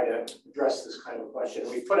to try to address this kind of question.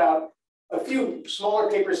 We've put out a few smaller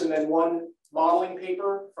papers and then one modeling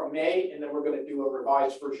paper from May, and then we're going to do a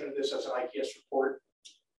revised version of this as an ITS report,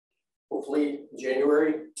 hopefully in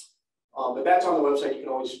January. But that's on the website. You can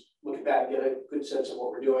always look at that and get a good sense of what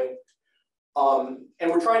we're doing. And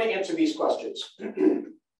we're trying to answer these questions.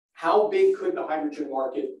 How big could the hydrogen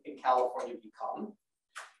market in California become?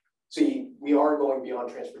 See, we are going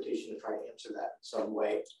beyond transportation to try to answer that in some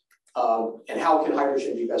way. And how can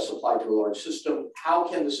hydrogen be best supplied to a large system? How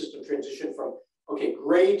can the system transition from, okay,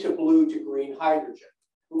 gray to blue to green hydrogen?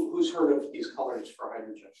 Who's heard of these colors for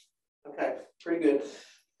hydrogen? Okay, pretty good.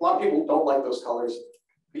 A lot of people don't like those colors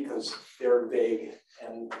because they're vague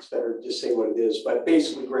and it's better to just say what it is. But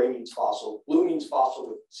basically gray means fossil, blue means fossil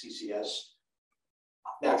with CCS,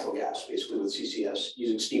 natural gas, basically with CCS,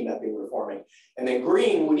 using steam methane reforming. And then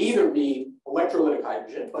green would either be electrolytic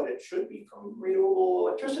hydrogen, but it should be from renewable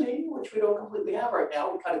electricity, which we don't completely have right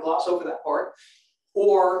now. We kind of gloss over that part,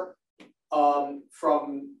 or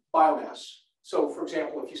from biomass. So for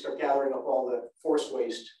example, if you start gathering up all the forest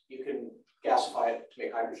waste, you can gasify it to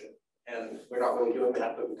make hydrogen. And we're not really doing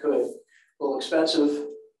that, but we could. A little expensive,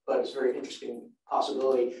 but it's a very interesting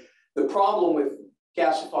possibility. The problem with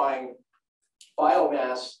gasifying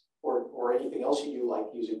biomass or anything else you do, like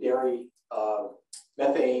using dairy,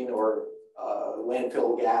 methane, or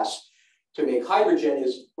landfill gas to make hydrogen,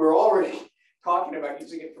 is we're already talking about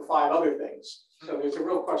using it for 5 other things. So there's a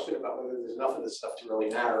real question about whether there's enough of this stuff to really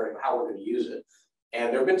matter and how we're going to use it.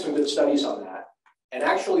 And there have been some good studies on that. And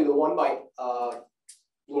actually the one by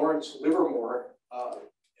Lawrence Livermore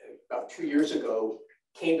about 2 years ago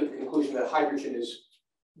came to the conclusion that hydrogen is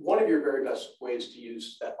one of your very best ways to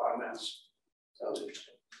use that biomass. That was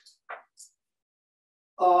interesting.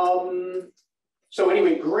 So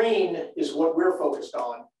anyway, green is what we're focused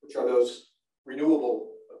on, which are those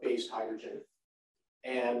renewable-based hydrogen.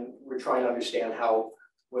 And we're trying to understand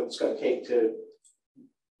what it's going to take to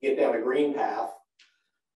get down a green path.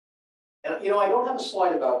 And you know, I don't have a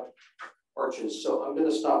slide about arches, so I'm going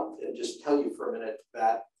to stop and just tell you for a minute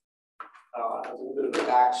that a little bit of a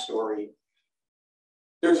backstory.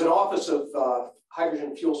 There's an office of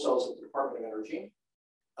hydrogen fuel cells at the Department of Energy.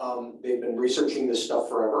 They've been researching this stuff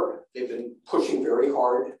forever. They've been pushing very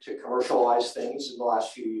hard to commercialize things in the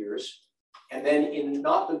last few years. And then in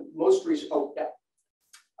not the most recent, oh yeah.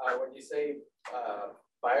 When you say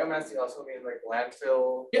biomass, you also mean like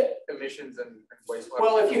landfill emissions and wastewater?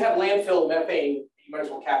 Well, if you have landfill methane, you might as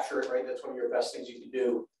well capture it, right? That's one of your best things you can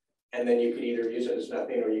do. And then you can either use it as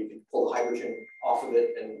methane or you can pull the hydrogen off of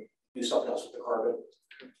it and do something else with the carbon.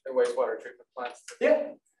 The wastewater treatment plants.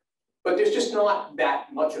 Yeah, but there's just not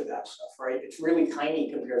that much of that stuff, right? It's really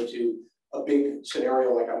tiny compared to a big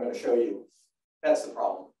scenario like I'm going to show you. That's the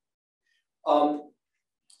problem.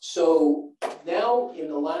 So now in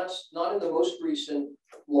the last, not in the most recent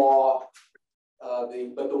law,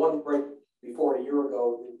 but the one right before a year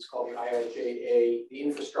ago. It's called the IIJA, the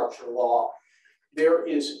infrastructure law. There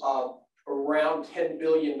is around $10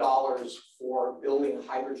 billion for building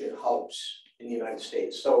hydrogen hubs in the United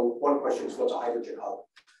States. So one question is, what's a hydrogen hub?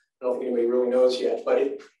 I don't think anybody really knows yet, but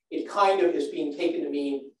it kind of is being taken to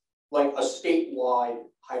mean like a statewide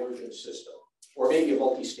hydrogen system, or maybe a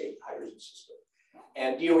multi-state hydrogen system.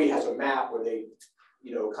 And DOE has a map where they,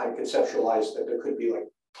 kind of conceptualize that there could be like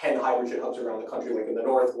 10 hydrogen hubs around the country, like in the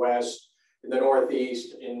Northwest, in the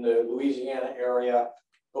Northeast, in the Louisiana area.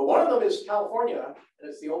 But one of them is California, and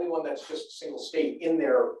it's the only one that's just a single state in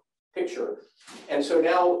their picture. And so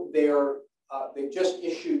now they've just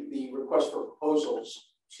issued the request for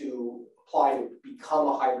proposals to apply to become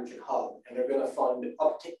a hydrogen hub, and they're going to fund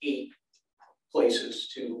up to 8 places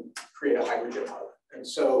to create a hydrogen hub. And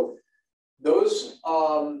so those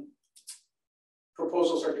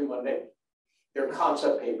proposals are due Monday. They're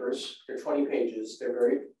concept papers. They're 20 pages. They're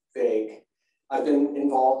very vague. I've been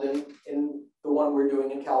involved in the one we're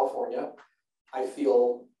doing in California. I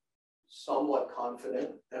feel somewhat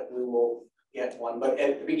confident that we will get one. But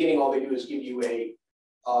at the beginning, all they do is give you a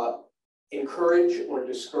encourage or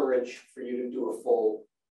discourage for you to do a full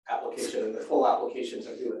application. And the full applications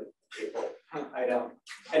are due in April. I know.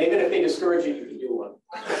 And even if they discourage you, you can do one.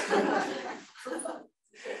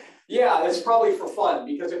 Yeah, that's probably for fun,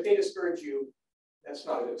 because if they discourage you, that's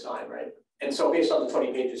not a good sign, right? And so based on the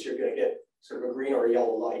 20 pages, you're going to get sort of a green or a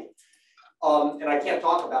yellow light. And I can't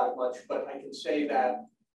talk about it much, but I can say that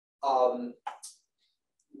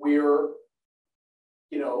we're,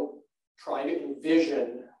 trying to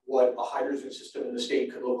envision what a hydrogen system in the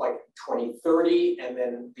state could look like in 2030 and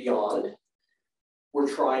then beyond. We're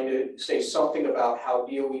trying to say something about how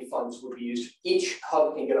DOE funds would be used. Each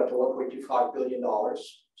hub can get up to $1.25 billion.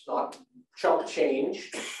 It's not chump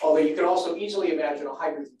change, although you can also easily imagine a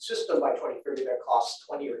hydrogen system by 2030 that costs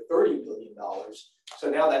 $20 or $30 billion.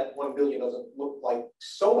 So now that $1 billion doesn't look like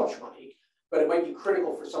so much money, but it might be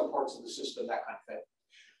critical for some parts of the system, that kind of thing.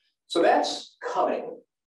 So that's coming.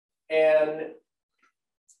 And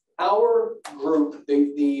our group,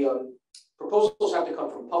 the proposals have to come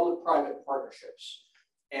from public-private partnerships.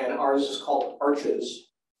 And ours is called ARCHES,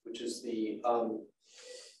 which is the, oh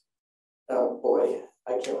boy,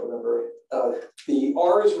 I can't remember. The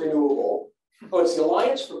R is renewable. Oh, it's the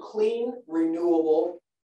Alliance for Clean, Renewable.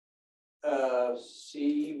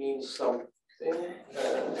 C means something.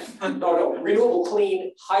 No, renewable,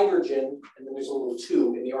 clean, hydrogen, and then there's a little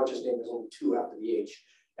 2. In the ARCHES name, there's a little 2 after the H,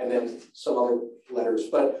 and then some other letters.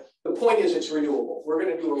 But the point is, it's renewable. We're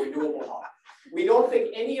going to do a renewable hub. We don't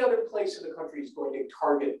think any other place in the country is going to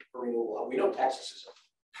target a renewable hub. We know Texas is.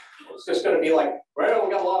 It's just going to be like, well,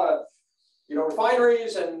 we got a lot of,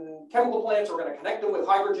 refineries and chemical plants. We're going to connect them with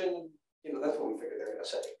hydrogen. That's what we figure they're going to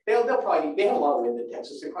say. They'll probably, they have a lot of wind in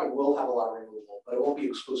Texas. They probably will have a lot of renewable, but it won't be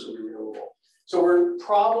exclusively renewable. So we're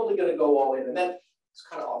probably going to go all in, and then it's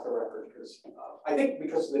kind of off the record because I think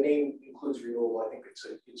because the name includes renewable, I think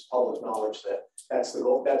it's public knowledge that that's the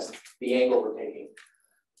goal, that's the angle we're taking.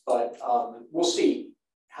 But we'll see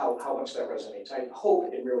how much that resonates. I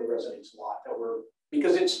hope it really resonates a lot,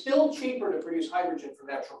 because it's still cheaper to produce hydrogen from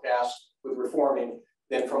natural gas with reforming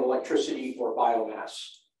than from electricity or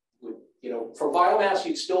biomass. From biomass,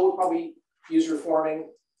 you'd still probably use reforming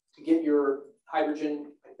to get your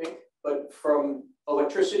hydrogen, I think. But from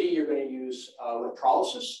electricity, you're going to use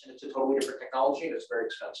electrolysis, and it's a totally different technology, and it's very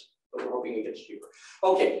expensive. But we're hoping it gets cheaper.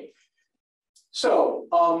 Okay, so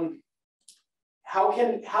how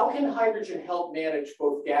can hydrogen help manage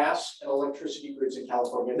both gas and electricity grids in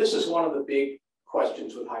California? And this is one of the big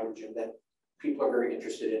questions with hydrogen that people are very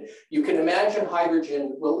interested in. You can imagine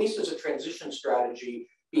hydrogen, well, at least as a transition strategy,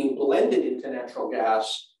 being blended into natural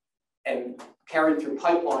gas and carried through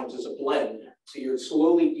pipelines as a blend. So you're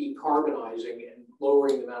slowly decarbonizing and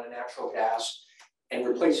lowering the amount of natural gas and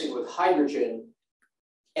replacing it with hydrogen.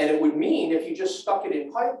 And it would mean if you just stuck it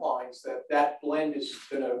in pipelines that blend is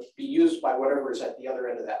going to be used by whatever is at the other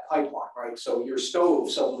end of that pipeline, right? So your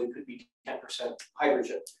stove suddenly could be 10%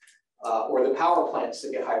 hydrogen, or the power plants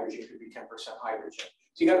that get hydrogen could be 10% hydrogen.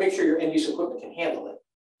 So you got to make sure your end use equipment can handle it.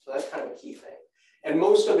 So that's kind of a key thing. And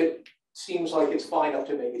most of it seems like it's fine up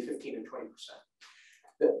to maybe 15 and 20%.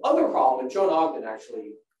 The other problem, and Joan Ogden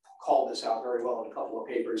actually called this out very well in a couple of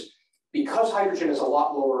papers, because hydrogen is a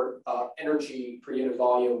lot lower energy per unit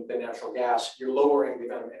volume than natural gas, you're lowering the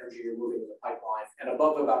amount of energy you're moving in the pipeline. And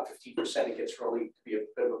above about 15%, it gets really to be a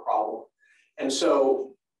bit of a problem. And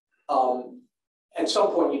so at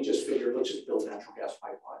some point, you just figure, let's just build natural gas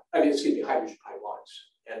hydrogen pipelines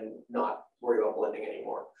and not worry about blending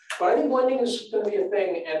anymore. But I think blending is going to be a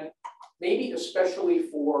thing, and maybe especially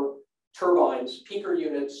for turbines, peaker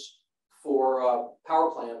units for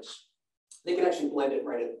power plants, they can actually blend it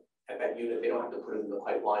right at that unit. They don't have to put it in the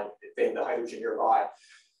pipeline if they have the hydrogen nearby.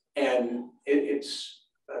 And it's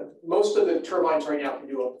most of the turbines right now can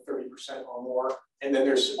do up to 30% or more. And then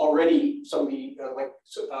there's already some of the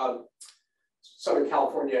Southern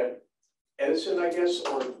California Edison, I guess,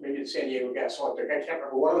 or maybe it's San Diego Gas Electric. I can't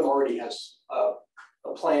remember. One of them already has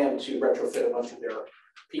a plan to retrofit a bunch of their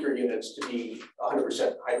peaker units to be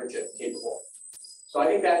 100% hydrogen capable. So I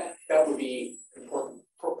think that would be an important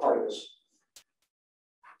part of this.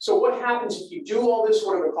 So what happens if you do all this?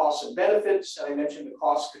 What are the costs and benefits? And I mentioned the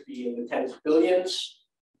costs could be in the tens of billions.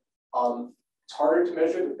 It's harder to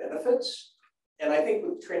measure the benefits. And I think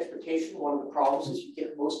with transportation, one of the problems is you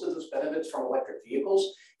get most of those benefits from electric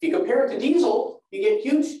vehicles. If you compare it to diesel, you get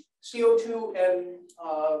huge CO2 and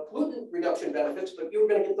pollutant reduction benefits, but you're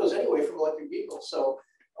going to get those anyway from electric vehicles. So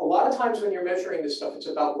a lot of times when you're measuring this stuff, it's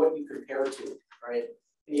about what you compare to, right?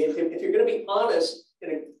 And if you're going to be honest, in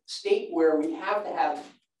a state where we have to have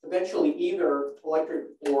eventually either electric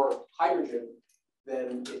or hydrogen,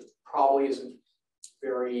 then it probably isn't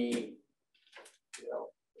very,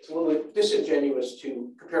 it's a little bit disingenuous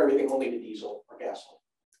to compare everything only to diesel or gasoline.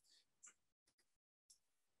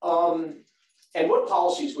 And what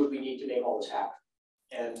policies would we need to make all this happen?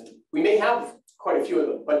 And we may have quite a few of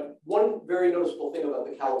them, but one very noticeable thing about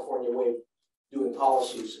the California way of doing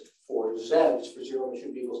policies for ZEVs, for zero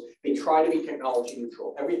emission vehicles, they try to be technology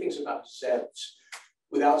neutral. Everything's about ZEVs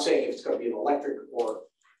without saying if it's going to be an electric or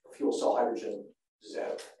a fuel cell hydrogen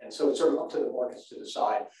ZEV. And so it's sort of up to the markets to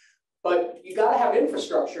decide. But you got to have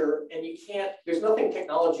infrastructure, and you can't, there's nothing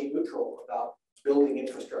technology neutral about building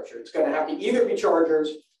infrastructure. It's going to have to either be chargers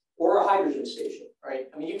or a hydrogen station, right?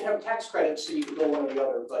 I mean, you can have tax credits so you can go one or the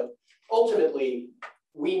other, but ultimately,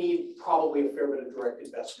 we need probably a fair bit of direct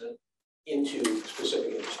investment into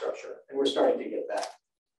specific infrastructure, and we're starting to get that.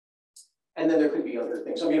 And then there could be other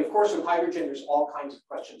things. I mean, of course, with hydrogen, there's all kinds of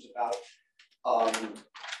questions about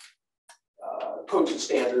codes and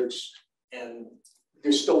standards, and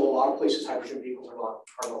there's still a lot of places hydrogen vehicles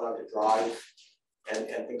aren't allowed to drive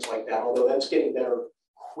and things like that, although that's getting better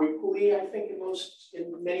quickly, I think,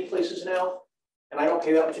 in many places now. And I don't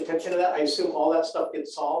pay that much attention to that. I assume all that stuff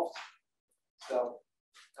gets solved. So,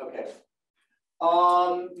 okay.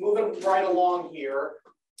 Moving right along here.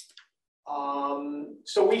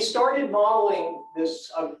 So we started modeling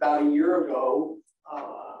this about a year ago.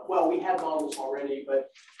 Well, we had models already, but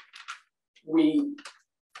we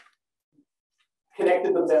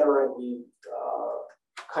connected them better, and we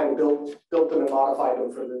kind of built them and modified them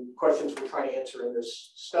for the questions we're trying to answer in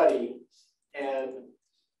this study. And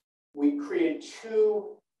we created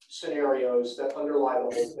two scenarios that underlie the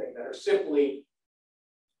whole thing that are simply,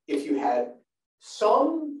 if you had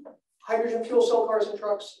some hydrogen fuel cell cars and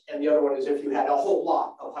trucks, and the other one is if you had a whole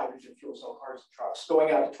lot of hydrogen fuel cell cars and trucks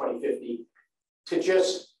going out to 2050, to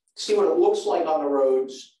just see what it looks like on the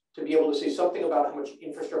roads, to be able to say something about how much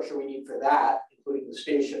infrastructure we need for that, including the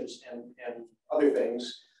stations and other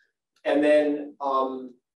things, and then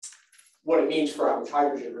what it means for how much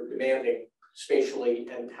hydrogen we're demanding spatially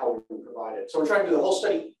and how we can provide it. So we're trying to do the whole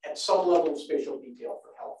study at some level of spatial detail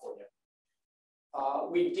for California.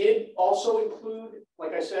 We did also include,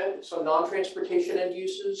 like I said, some non-transportation end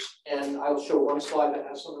uses, and I'll show one slide that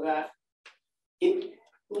has some of that. It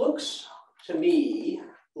looks to me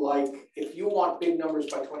like if you want big numbers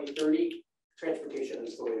by 2030, transportation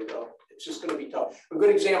is the way to go. It's just going to be tough. A good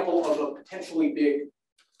example of a potentially big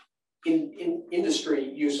industry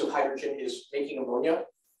use of hydrogen is making ammonia.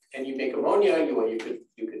 And you make ammonia,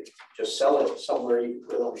 you could just sell it somewhere, you could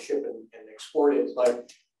put it on a ship and export it,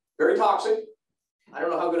 but very toxic. I don't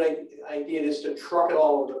know how good an idea it is to truck it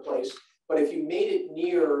all over the place, but if you made it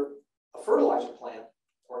near a fertilizer plant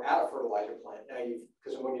or at a fertilizer plant,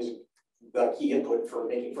 because ammonia is the key input for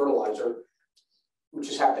making fertilizer, which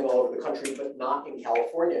is happening all over the country, but not in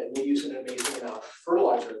California. And we use an amazing amount of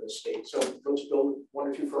fertilizer in this state. So let's build 1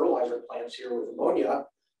 or 2 fertilizer plants here with ammonia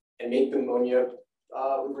and make the ammonia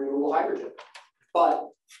with renewable hydrogen. But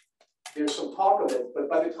there's some talk of it, but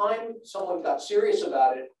by the time someone got serious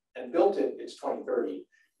about it and built it, it's 2030,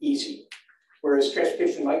 easy. Whereas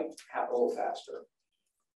transportation might happen a little faster.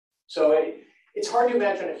 So it's hard to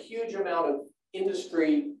imagine a huge amount of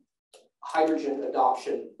industry hydrogen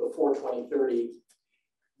adoption before 2030.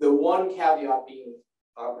 The one caveat being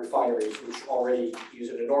refineries, which already use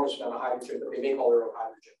an enormous amount of hydrogen, but they make all their own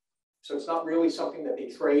hydrogen. So it's not really something that they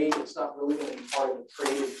trade. It's not really going to be part of a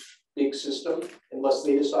traded big system unless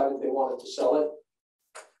they decided they wanted to sell it.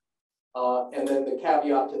 And then the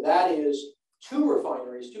caveat to that is 2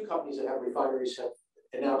 companies that have refineries have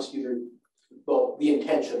announced either, well, the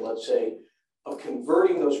intention, let's say, of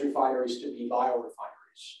converting those refineries to be biorefineries.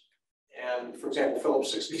 And for example,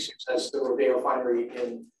 Phillips 66 has the Rodeo refinery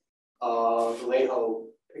in Vallejo,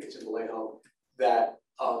 I think it's in Vallejo, that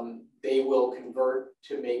they will convert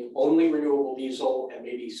to make only renewable diesel and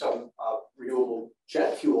maybe some renewable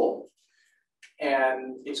jet fuel.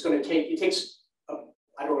 And it's going to take, it takes,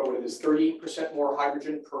 I don't know what it is, 30% more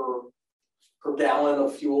hydrogen per gallon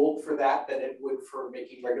of fuel for that than it would for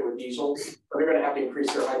making regular diesel. But they're going to have to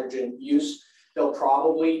increase their hydrogen use. They'll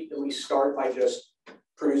probably at least start by just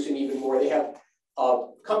producing even more. They have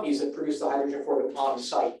companies that produce the hydrogen for them on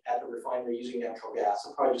site at the refinery using natural gas.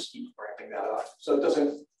 They'll probably just keep ramping that up. So it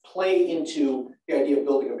doesn't play into the idea of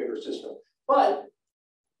building a bigger system. But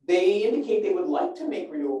they indicate they would like to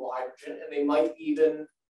make renewable hydrogen and they might even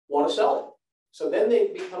want to sell it. So then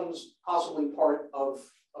it becomes possibly part of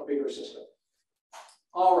a bigger system.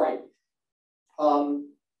 All right.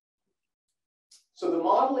 So the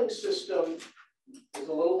modeling system is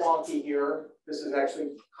a little wonky here. This is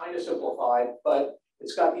actually kind of simplified, but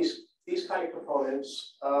it's got these kind of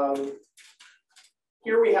components.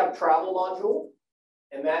 Here we have travel module,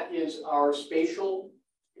 and that is our spatial,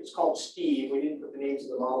 it's called Steve. We didn't put the names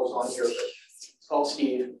of the models on here, but it's called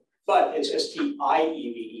Steve, but it's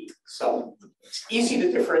STIEVE. So it's easy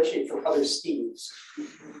to differentiate from other Steves.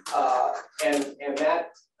 And that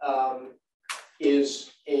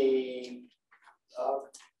is a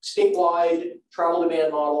statewide travel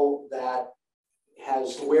demand model that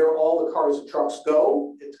has where all the cars and trucks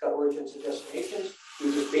go. It's got origins and destinations.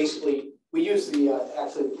 We just basically, we use the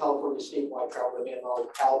actually the California statewide travel demand model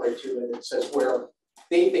to calibrate to, and it says where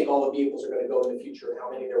they think all the vehicles are going to go in the future and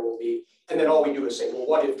how many there will be. And then all we do is say, well,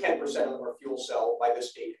 what if 10% of them are fuel cell by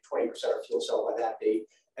this date, 20% are fuel cell by that date,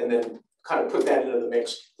 and then kind of put that into the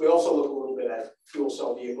mix. We also look a little bit at fuel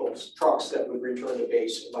cell vehicles, trucks that would return to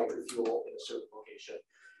base and might refuel in a certain location.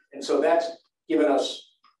 And so that's given us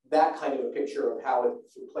that kind of a picture of how it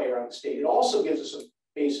would play around the state. It also gives us a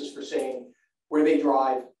basis for saying where they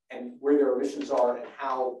drive and where their emissions are and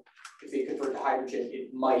how, if they convert to hydrogen,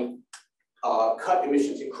 it might cut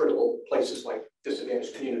emissions in critical places like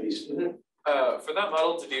disadvantaged communities. For that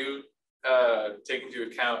model to do, take into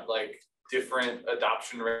account like different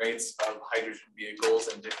adoption rates of hydrogen vehicles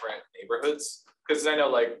in different neighborhoods? Because I know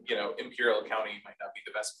like, you know, Imperial County might not be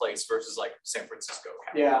the best place versus like San Francisco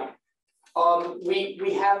County. Yeah.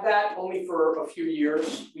 We have that only for a few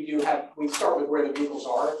years. We start with where the vehicles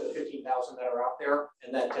are, the 15,000 that are out there,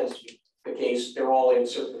 and that tends to be the case. They're all in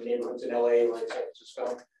certain neighborhoods in LA or in San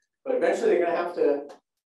Francisco. But eventually they're going to have to,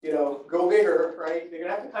 you know, go bigger, right? They're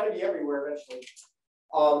going to have to kind of be everywhere eventually.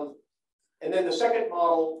 And then the second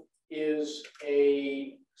model is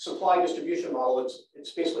a supply distribution model.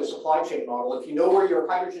 It's basically a supply chain model. If you know where your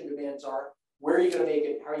hydrogen demands are, where are you going to make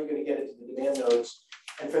it? How are you going to get it to the demand nodes?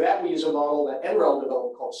 And for that, we use a model that NREL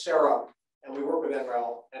developed called SARA, and we work with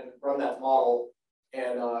NREL and run that model.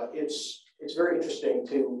 And it's very interesting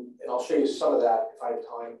to, and I'll show you some of that if I have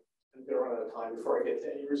time. I'm going to run out of time before I get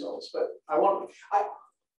to any results, but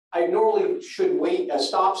I normally should wait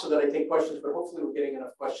stop so that I take questions, but hopefully we're getting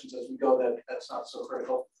enough questions as we go that that's not so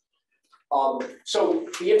critical. So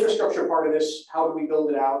the infrastructure part of this, how do we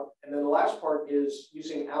build it out? And then the last part is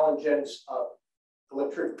using Alan Jen's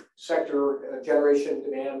electric sector generation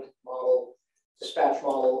demand model, dispatch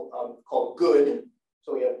model called GOOD.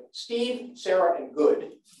 So we have Steve, Sarah, and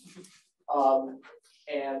GOOD.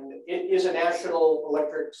 And it is a national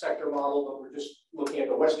electric sector model, but we're just looking at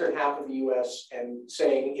the western half of the US and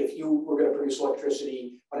saying if you were going to produce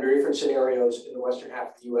electricity under different scenarios in the western half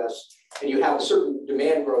of the US, and you have a certain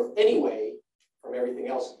demand growth anyway from everything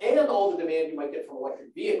else, and all the demand you might get from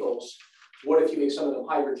electric vehicles, what if you make some of them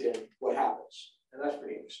hydrogen? What happens? And that's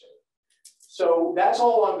pretty interesting. So that's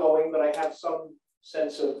all ongoing, but I have some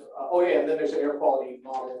sense of, oh yeah, and then there's an air quality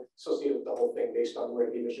model associated with the whole thing based on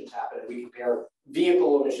where the emissions happen. And we compare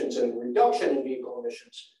vehicle emissions and reduction in vehicle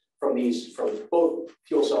emissions from both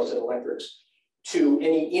fuel cells and electrics to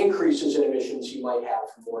any increases in emissions you might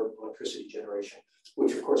have from more electricity generation,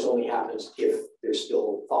 which of course only happens if there's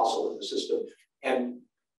still fossil in the system. And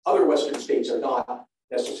other Western states are not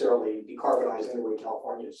necessarily decarbonizing the way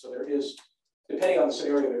California is. So there is, depending on the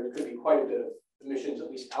scenario, there could be quite a bit of emissions,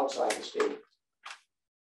 at least outside the state.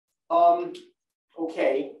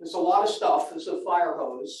 Okay, there's a lot of stuff. This is a fire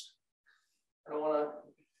hose. I don't want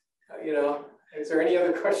to, you know, is there any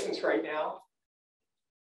other questions right now?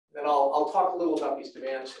 Then I'll talk a little about these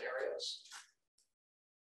demand scenarios.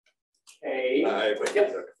 Okay. I have like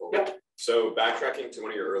Yep. yep. So backtracking to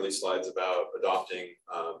one of your early slides about adopting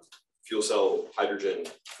fuel cell hydrogen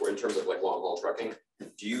in terms of like long haul trucking,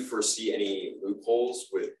 do you foresee any loopholes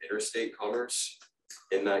with interstate commerce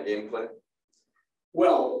in that gameplay?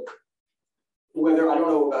 Well, whether, I don't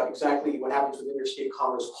know about exactly what happens with interstate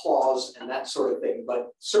commerce clause and that sort of thing, but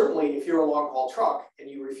certainly if you're a long haul truck and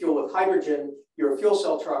you refuel with hydrogen, you're a fuel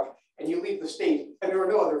cell truck, and you leave the state and there are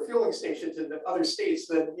no other fueling stations in the other states,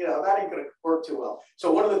 then that ain't gonna work too well.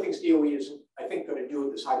 So one of the things DOE is, I think, gonna do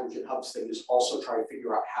with this hydrogen hubs thing is also try to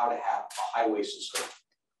figure out how to have a highway system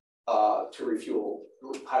to refuel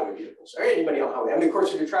highway vehicles, or anybody on highway. I mean, of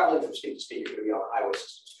course, if you're traveling from state to state, you're gonna be on highway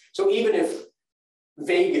systems. So even if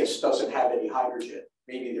Vegas doesn't have any hydrogen,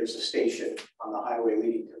 maybe there's a station on the highway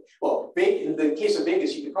leading to, well, in the case of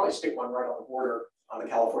Vegas, you could probably stick one right on the border on the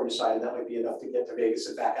California side, and that might be enough to get to Vegas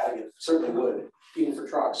and back out again. Certainly would, even for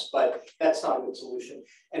trucks, but that's not a good solution.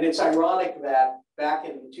 And it's ironic that back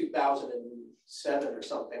in 2007 or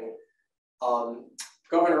something,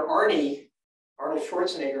 Governor Arnold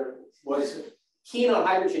Schwarzenegger was keen on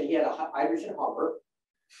hydrogen. He had a hydrogen hopper.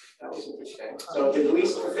 That was interesting. So the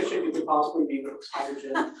least efficient you could possibly be with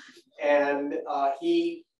hydrogen. And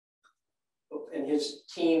he and his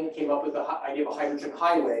team came up with the idea of a hydrogen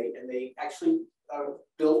highway, and they actually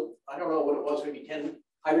built, I don't know what it was, maybe 10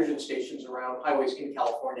 hydrogen stations around highways in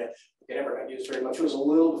California. They never got used very much. It was a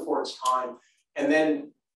little before its time. And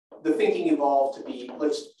then the thinking evolved to be,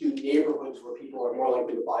 let's do neighborhoods where people are more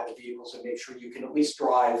likely to buy the vehicles and make sure you can at least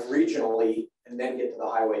drive regionally and then get to the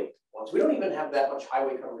highway ones. We don't even have that much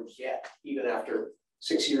highway coverage yet, even after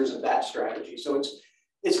 6 years of that strategy. So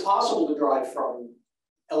it's possible to drive from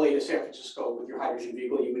LA to San Francisco with your hydrogen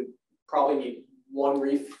vehicle. You would probably need one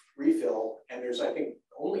refill, and there's, I think,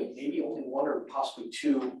 maybe only one or possibly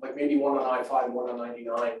two, like maybe one on I-5 and one on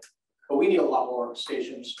 99, but we need a lot more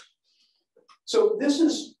stations. So this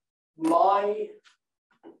is my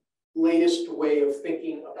latest way of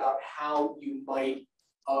thinking about how you might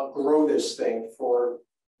grow this thing for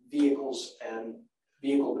vehicles and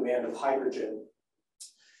vehicle demand of hydrogen.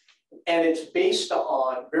 And it's based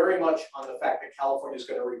on, very much on the fact that California is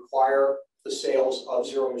going to require the sales of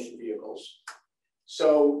zero emission vehicles.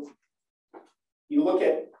 So you look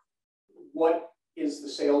at what is the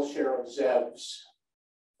sales share of ZEVs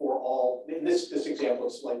for all, in this example,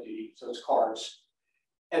 it's light duty, so it's cars.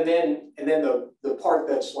 And then the part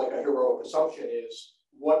that's like a heroic assumption is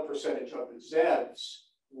what percentage of the ZEVs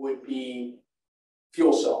would be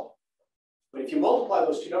fuel cell. But if you multiply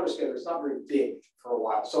those two numbers together, it's not very big for a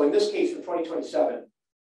while. So in this case, for 2027,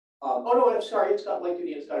 oh no, I'm sorry, it's got light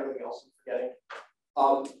duty, it's got everything else I'm forgetting.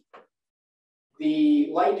 The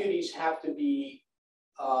light duties have to be,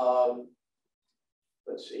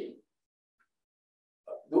 let's see.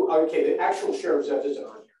 Okay, the actual share of ZEVs isn't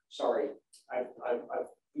on here. Sorry, I've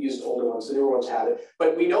used older ones, the newer ones have it.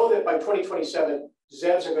 But we know that by 2027,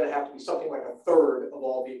 ZEVs are going to have to be something like a third of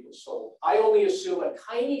all vehicles sold. I only assume a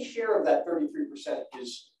tiny share of that 33%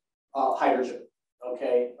 is hydrogen,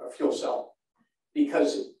 okay, or fuel cell.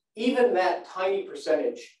 Because even that tiny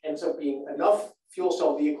percentage ends up being enough fuel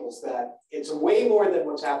cell vehicles that it's way more than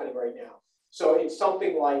what's happening right now. So it's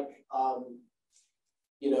something like,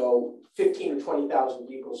 15 or 20,000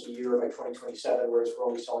 vehicles a year by 2027, whereas we're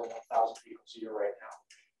only selling 1,000 vehicles a year right now.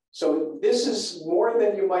 So this is more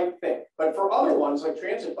than you might think. But for other ones like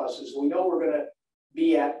transit buses, we know we're going to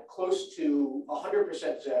be at close to 100%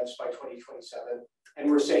 ZEVs by 2027.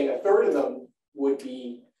 And we're saying a third of them would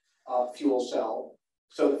be fuel cell.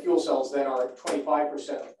 So the fuel cells then are 25%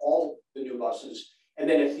 of all the new buses. And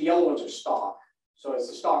then if the yellow ones are stock, so as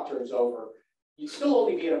the stock turns over, you'd still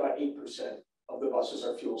only be at about 8% of the buses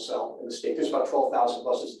are fuel cell in the state. There's about 12,000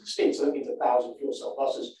 buses in the state, so that means 1,000 fuel cell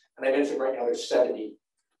buses. And I mentioned right now there's 70.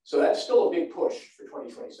 So that's still a big push for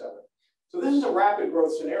 2027. So this is a rapid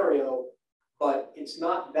growth scenario, but it's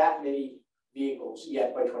not that many vehicles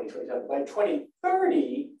yet by 2027. By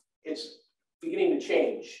 2030, it's beginning to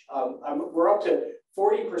change. We're up to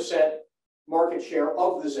 40% market share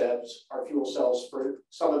of the ZEVs are fuel cells for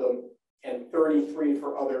some of them, and 33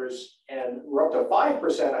 for others. And we're up to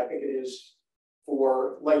 5%, I think it is,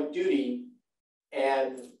 for light duty.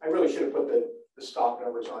 And I really should have put the stock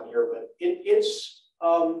numbers on here, but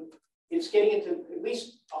it's getting into at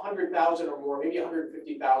least 100,000 or more, maybe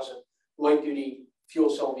 150,000 light duty fuel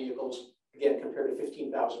cell vehicles, again, compared to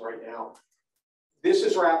 15,000 right now. This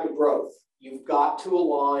is rapid growth. You've got to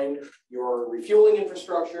align your refueling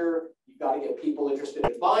infrastructure. You've got to get people interested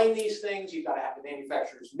in buying these things. You've got to have the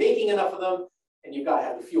manufacturers making enough of them, and you've got to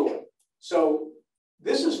have the fueling. So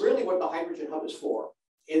this is really what the hydrogen hub is for.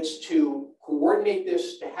 It's to coordinate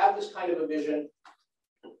this, to have this kind of a vision,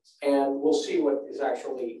 and we'll see what is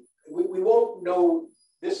actually, we won't know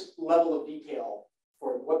this level of detail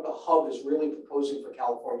for what the hub is really proposing for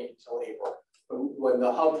California until April. When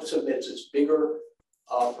the hub submits its bigger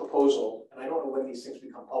proposal, and I don't know when these things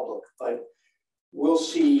become public, but we'll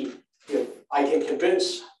see if I can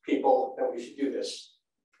convince people that we should do this.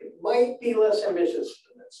 It might be less ambitious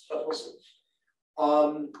than this, but we'll see.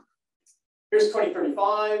 Here's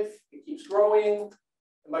 2035, it keeps growing,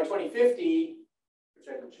 and by 2050, which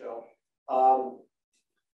I can show,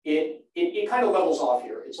 it kind of levels off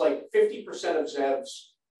here. It's like 50% of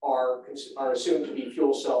ZEVs are assumed to be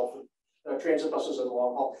fuel cell transit buses in the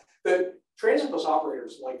long haul. The transit bus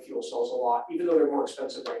operators like fuel cells a lot, even though they're more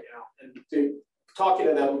expensive right now. And talking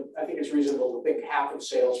to them, I think it's reasonable to think half of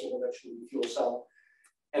sales will eventually be fuel cell.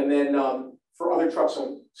 And then for other trucks,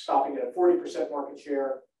 I'm stopping at a 40% market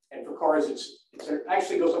share. And for cars, it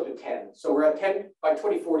actually goes up to 10. So we're at 10, by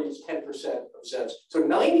 2040, it's 10% of ZEVs. So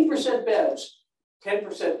 90% BEVs,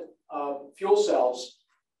 10% fuel cells,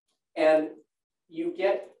 and you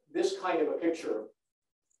get this kind of a picture.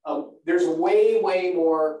 There's way, way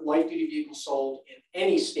more light-duty vehicles sold in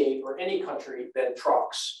any state or any country than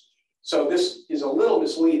trucks. So this is a little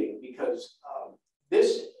misleading because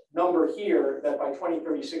this number here, that by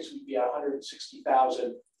 2036 we'd be at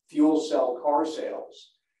 160,000 fuel cell car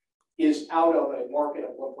sales, is out of a market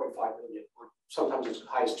of 1.5 million, or sometimes as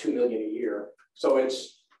high as 2 million a year. So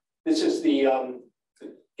this is the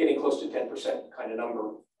getting close to 10% kind of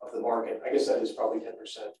number of the market. I guess that is probably 10%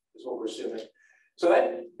 is what we're assuming. So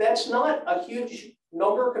that's not a huge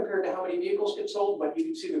number compared to how many vehicles get sold, but you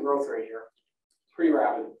can see the growth rate here, pretty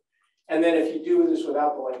rapid. And then if you do this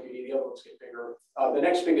without the light duty, the other ones get bigger. The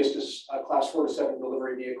next biggest is class 4 to 7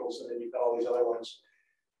 delivery vehicles, and then you've got all these other ones.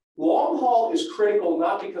 Long haul is critical,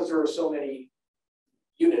 not because there are so many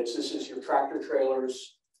units. This is your tractor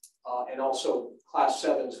trailers and also class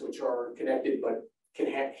 7s, which are connected but can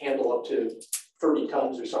handle up to 30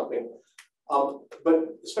 tons or something.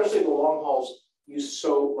 But especially the long hauls use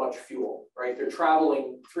so much fuel, right? They're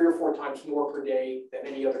traveling 3 or 4 times more per day than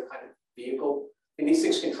any other kind of vehicle. And these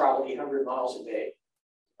things can travel 800 miles a day.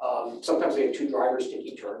 Sometimes they have 2 drivers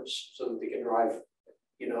taking turns so that they can drive,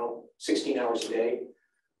 16 hours a day.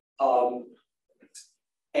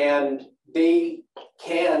 And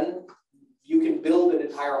you can build an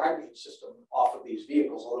entire hydrogen system off of these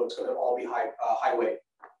vehicles, although it's going to all be highway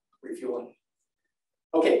refueling.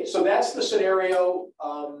 Okay, so that's the scenario.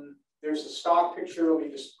 There's the stock picture. Let me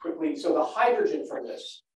just quickly, so the hydrogen from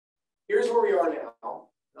this, here's where we are now,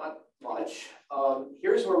 not much.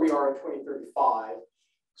 Here's where we are in 2035.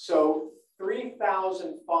 So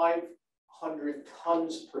 3,500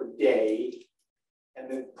 tons per day. And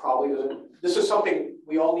then probably this is something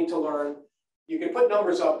we all need to learn. You can put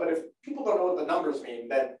numbers up, but if people don't know what the numbers mean,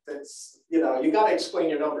 that's, you got to explain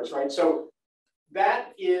your numbers, right? So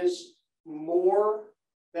that is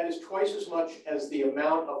twice as much as the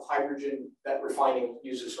amount of hydrogen that refining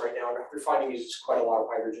uses right now. Refining uses quite a lot of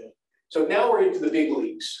hydrogen. So now we're into the big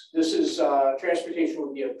leagues. This is transportation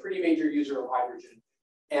would be a pretty major user of hydrogen.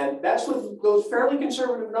 And that's with those fairly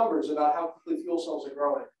conservative numbers about how quickly fuel cells are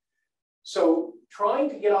growing. So trying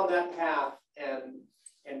to get on that path and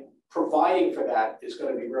providing for that is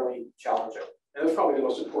going to be really challenging. And that's probably the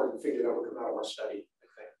most important figure that will come out of our study, I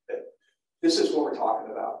think, that this is what we're talking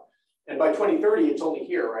about. And by 2030, it's only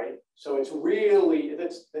here, right? So it's really,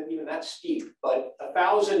 even that's steep, but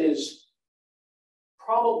 1,000 is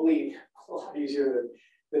probably a lot easier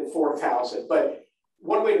than 4,000. But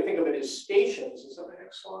one way to think of it is stations. Is that the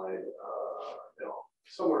next slide? No,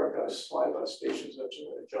 somewhere I've got a slide about stations that I'm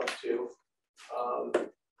going to jump to.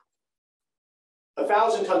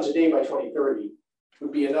 1,000 tons a day by 2030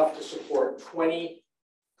 would be enough to support 20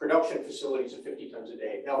 production facilities of 50 tons a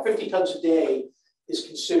day. Now, 50 tons a day is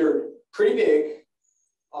considered pretty big.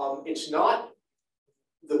 It's not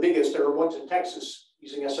the biggest. There are ones in Texas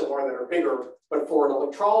using SMR that are bigger, but for an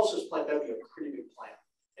electrolysis plant, that would be a pretty big plant.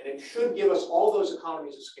 And it should give us all those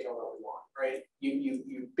economies of scale that we want, right?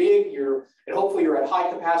 You big, and hopefully you're at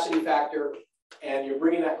high capacity factor and you're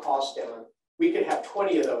bringing that cost down. We could have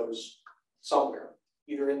 20 of those somewhere,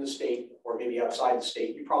 either in the state or maybe outside the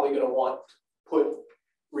state. You're probably going to want to put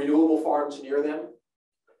renewable farms near them,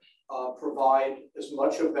 provide as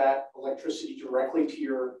much of that electricity directly to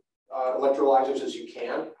your electrolyzers as you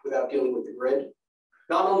can without dealing with the grid.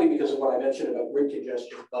 Not only because of what I mentioned about grid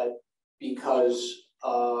congestion, but because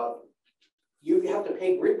you have to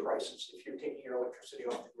pay grid prices if you're taking your electricity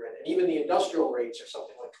off the grid. And even the industrial rates are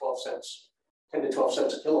something like 12 cents, 10 to 12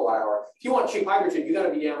 cents a kilowatt hour. If you want cheap hydrogen, you got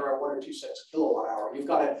to be down around 1 or 2 cents a kilowatt hour. You've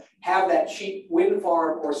got to have that cheap wind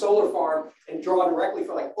farm or solar farm and draw directly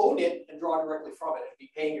from, own it and draw directly from it and be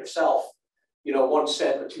paying yourself, 1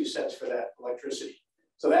 cent or 2 cents for that electricity.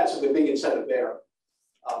 So that's the big incentive there.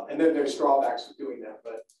 And then there's drawbacks of doing that.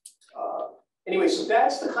 But anyway, so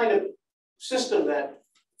that's the kind of system that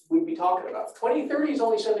we'd be talking about. 2030 is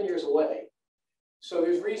only 7 years away. So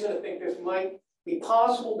there's reason to think this might be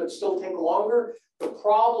possible, but still take longer. The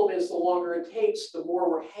problem is the longer it takes, the more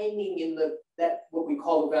we're hanging in that what we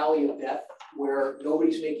call the valley of death, where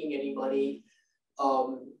nobody's making any money.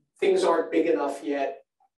 Things aren't big enough yet,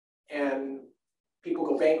 and people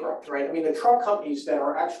go bankrupt, right? I mean, the truck companies that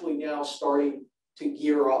are actually now starting to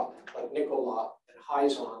gear up, like Nikola and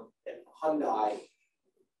Hyzon and Hyundai,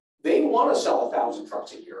 they want to sell 1,000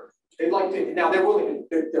 trucks a year. They'd like to, now they're willing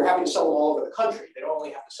to, they're happy to sell them all over the country. They don't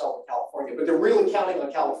only have to sell in California, but they're really counting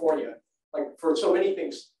on California. Like for so many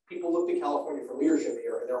things, people look to California for leadership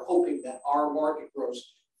here, and they're hoping that our market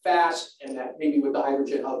grows fast and that maybe with the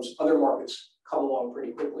hydrogen hubs, other markets come along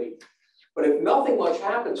pretty quickly. But if nothing much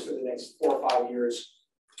happens for the next 4 or 5 years,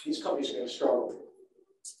 these companies are going to struggle.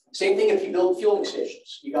 Same thing if you build fueling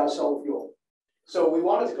stations, you got to sell the fuel. So we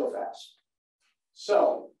want it to go fast.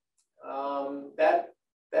 So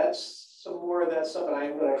that's some more of that stuff, and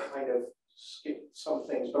I'm going to kind of skip some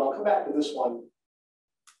things, but I'll come back to this one.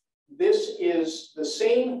 This is the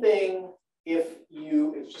same thing if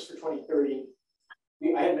you, it's just for 2030.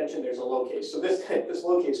 I had mentioned there's a low case. So this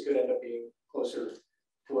low case could end up being closer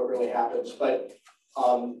to what really happens. But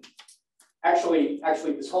actually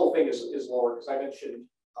this whole thing is lower because I mentioned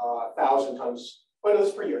 1,000 tons. Well, no,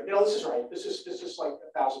 this per year. You know, this is right. This is like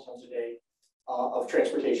 1,000 tons a day of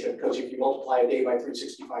transportation, because if you multiply a day by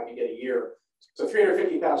 365, you get a year. So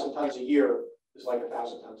 350,000 tons a year is like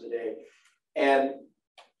 1,000 tons a day. And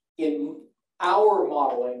in our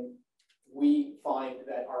modeling, we find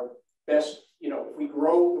that our best, you know, if we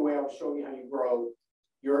grow the way I was showing you how you grow,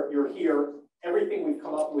 you're here. Everything we've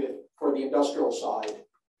come up with for the industrial side,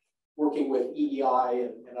 working with EEI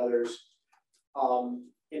and others,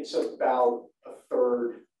 it's about a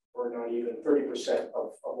third or not even 30%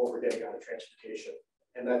 of what we're getting out of transportation.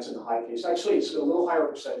 And that's in the high case. Actually, it's a little higher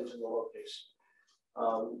percentage in the low case.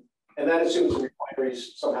 And that assumes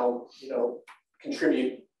refineries somehow, you know,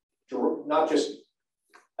 contribute to not just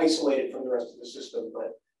isolated from the rest of the system,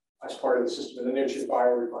 but as part of the system. And then there's your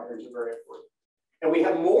biorefineries are very important. And we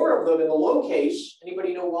have more of them in the low case.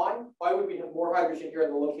 Anybody know why? Why would we have more hydrogen here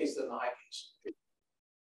in the low case than the high case?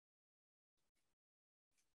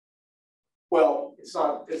 Well, it's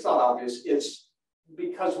not obvious. It's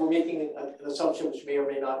because we're making an assumption which may or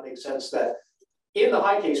may not make sense, that in the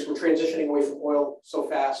high case, we're transitioning away from oil so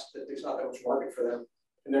fast that there's not that much market for them.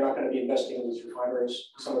 And they're not going to be investing in these refineries.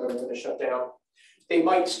 Some of them are going to shut down. They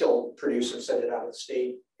might still produce and send it out of the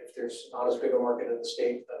state if there's not as big a market in the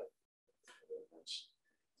state. But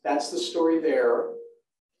that's the story there.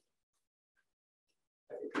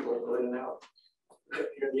 I think people are burning out.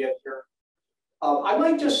 Near the end here. I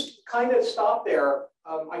might just kind of stop there.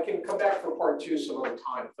 I can come back for part 2 some other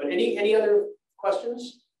time. But any other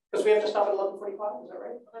questions? Because we have to stop at 11:45. Is that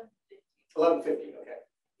right? 11:50. Okay.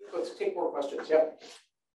 Let's take more questions. Yep.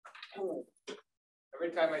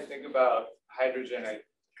 Every time I think about hydrogen, I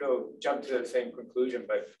jump to the same conclusion,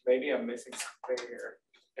 but maybe I'm missing something here,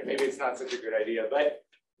 and maybe it's not such a good idea. But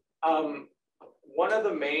one of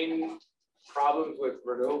the main problems with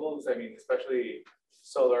renewables, I mean, especially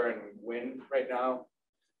solar and wind right now,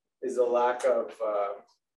 is the lack of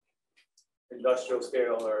industrial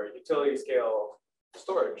scale or utility scale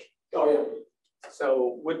storage. Oh yeah.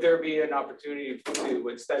 So would there be an opportunity to,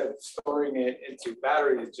 instead of storing it into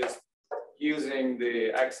batteries, just using the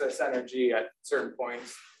excess energy at certain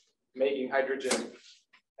points, making hydrogen,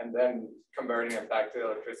 and then converting it back to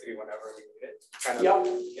electricity whenever we need it? Kind of,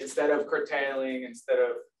 instead of curtailing, instead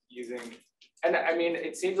of using, and I mean,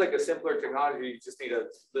 it seems like a simpler technology. You just need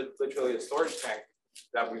literally a storage tank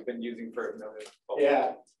that we've been using for a million.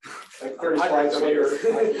 Yeah, like 30 slides later.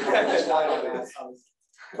 I slide on that.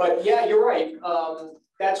 But yeah, you're right.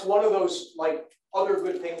 That's one of those like other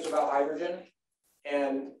good things about hydrogen,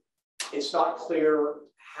 and it's not clear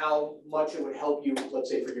how much it would help you, let's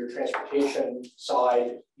say, for your transportation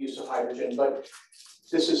side use of hydrogen. But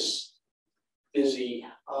this is busy.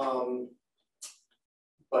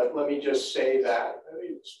 But let me just say that.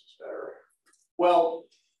 Maybe this is better. Well,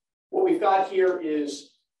 what we've got here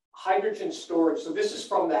is hydrogen storage. So this is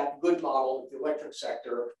from that good model, the electric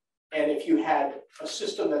sector. And if you had a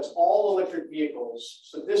system that's all electric vehicles,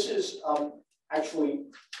 so this is actually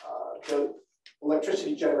the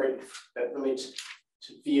electricity generated that relates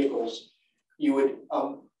to vehicles, you would,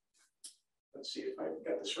 let's see if I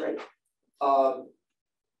got this right.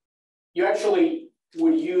 You actually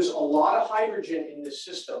would use a lot of hydrogen in this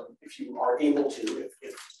system if you are able to,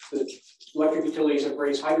 if the electric utilities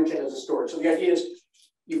embrace hydrogen as a storage. So the idea is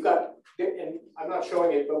you've got, and I'm not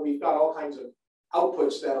showing it, but we've got all kinds of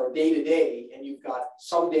outputs that are day to day, and you've got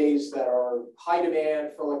some days that are high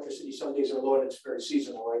demand for electricity, some days are low, and it's very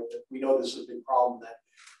seasonal, right? We know this is a big problem, that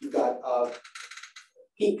you've got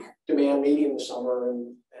peak demand maybe in the summer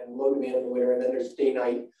and low demand in the winter, and then there's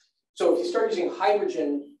day-night. So if you start using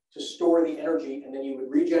hydrogen to store the energy, and then you would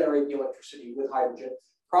regenerate the electricity with hydrogen,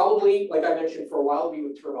 probably, like I mentioned, for a while, it'll be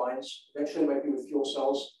with turbines, eventually it might be with fuel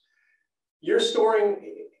cells. You're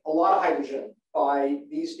storing a lot of hydrogen by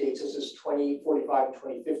these dates. This is 2045 and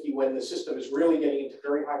 2050, when the system is really getting into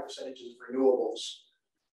very high percentages of renewables.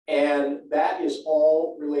 And that is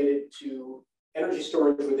all related to energy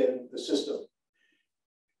storage within the system.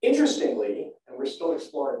 Interestingly, and we're still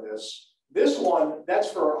exploring this one, that's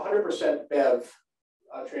for 100% BEV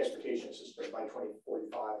transportation system by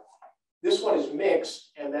 2045. This one is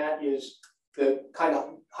mixed, and that is the kind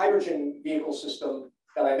of hydrogen vehicle system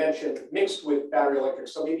that I mentioned, mixed with battery electric.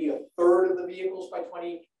 So maybe a third of the vehicles by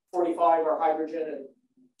 2045 are hydrogen and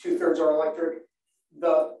 2/3 are electric.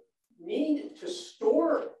 The need to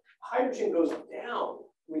store hydrogen goes down,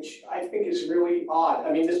 which I think is really odd.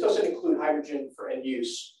 I mean, this doesn't include hydrogen for end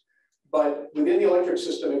use, but within the electric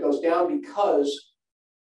system, it goes down because,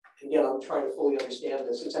 again, I'm trying to fully understand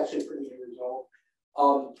this. It's actually pretty easy to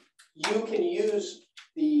resolve. You can use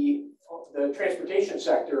the transportation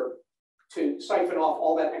sector to siphon off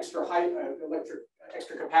all that extra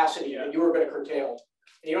extra capacity that you were going to curtail,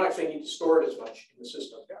 and you don't actually need to store it as much in the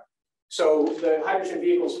system. Yeah. So the hydrogen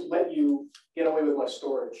vehicles let you get away with less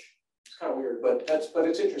storage. It's kind of weird, but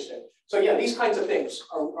it's interesting. So yeah, these kinds of things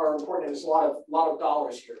are important, and there's a lot of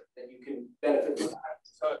dollars here that you can benefit from that.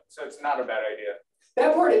 So it's not a bad idea.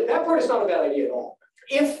 That part is not a bad idea at all.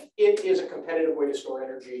 If it is a competitive way to store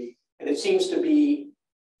energy, and it seems to be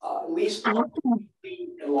at least on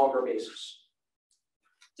a longer basis.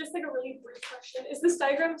 Just like a really brief question. Is this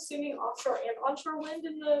diagram assuming offshore and onshore wind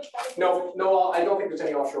in the No, I don't think there's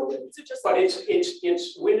any offshore wind. So just but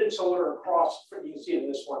it's wind and solar across, you can see it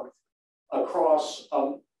in this one, across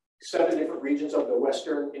 7 different regions of the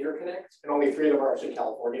Western Interconnect, and only 3 of them are actually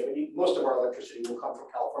California. I mean, most of our electricity will come from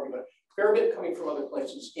California, but a fair bit coming from other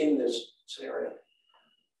places in this scenario.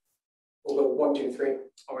 We'll go 1, 2, 3.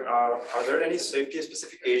 Are there any safety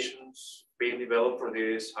specifications being developed for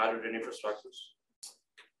these hydrogen infrastructures?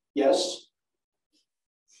 Yes.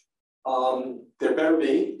 There better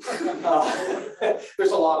be.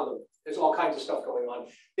 There's a lot of them. There's all kinds of stuff going on.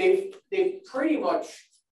 They've pretty much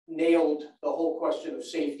nailed the whole question of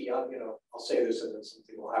safety. I'll say this and then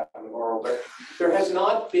something will happen tomorrow, but there has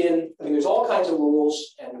not been, there's all kinds of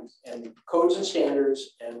rules and codes and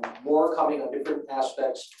standards and more coming on different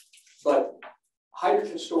aspects, but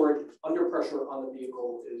hydrogen storage under pressure on the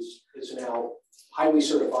vehicle is now highly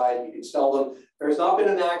certified. You can sell them. There's not been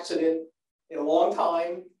an accident in a long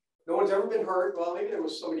time. No one's ever been hurt. Well, maybe there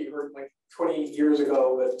was somebody hurt like 20 years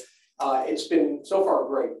ago, but it's been so far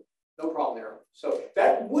great. No problem there. So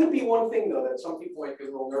that would be one thing, though, that some people might be a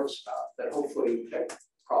little nervous about, that hopefully that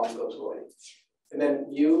problem goes away. And then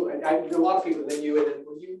you, and I do a lot of people, and then you, and then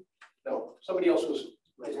you, no, somebody else was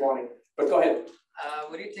wanting, but go ahead.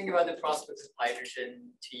 What do you think about the prospects of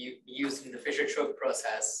hydrogen to be used in the Fischer-Tropsch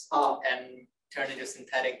process and turn into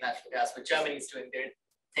synthetic natural gas? What Germany is doing, they're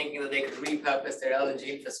thinking that they could repurpose their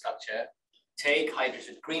LNG infrastructure, take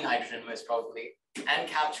hydrogen, green hydrogen most probably, and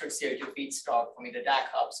capture CO2 feedstock from either DAC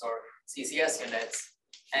hubs or CCS units,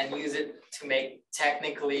 and use it to make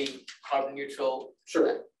technically carbon neutral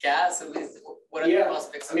gas. What are the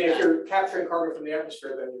prospects of that? If you're capturing carbon from the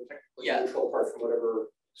atmosphere, then you're technically neutral apart from whatever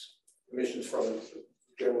emissions from the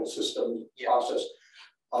general system process.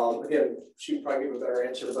 Again, she'd probably give a better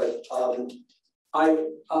answer, but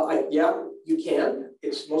yeah, you can.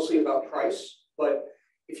 It's mostly about price, but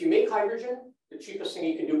if you make hydrogen, the cheapest thing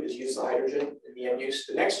you can do is use the hydrogen in the end use.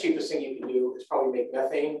 The next cheapest thing you can do is probably make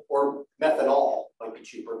methane, or methanol might be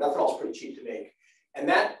cheaper. Methanol is pretty cheap to make. And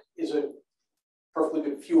that is a perfectly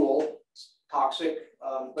good fuel. It's toxic,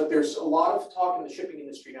 but there's a lot of talk in the shipping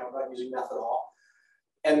industry now about using methanol.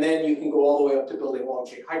 And then you can go all the way up to building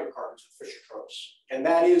long-chain hydrocarbons with Fischer-Tropsch. And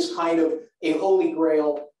that is kind of a holy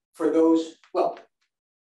grail for those, well,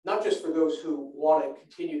 not just for those who want to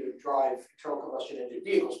continue to drive internal combustion engine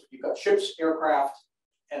vehicles, but you've got ships, aircraft,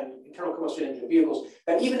 and internal combustion engine vehicles,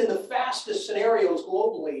 that even in the fastest scenarios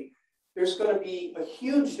globally, there's going to be a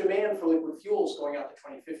huge demand for liquid fuels going out to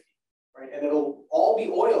 2050, right? And it'll all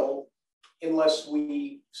be oil unless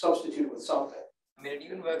we substitute it with something. I mean, it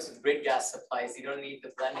even works with grid gas supplies. You don't need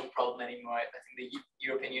the blending problem anymore. I think the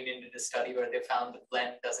European Union did a study where they found the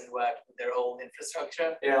blend doesn't work with their old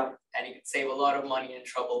infrastructure. Yeah. And you could save a lot of money and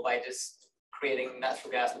trouble by just creating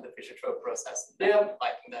natural gas with the Fischer-Tropsch process and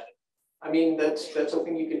piping that in. I mean, that's a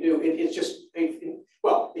thing you can do. It's just,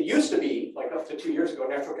 well, it used to be, like up to 2 years ago,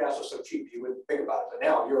 natural gas was so cheap you wouldn't think about it, but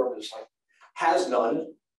now Europe is like, has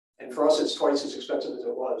none. And for us, it's twice as expensive as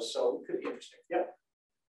it was, so it could be interesting. Yep.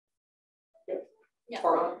 Yep. Yeah.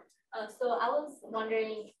 Farhan? So I was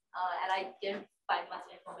wondering, and I didn't find much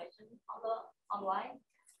information online.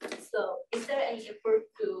 So is there any effort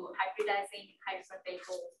to hybridizing hydrogen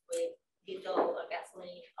vehicles with diesel or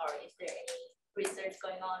gasoline, or is there any research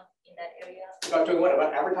going on in that area? About doing what,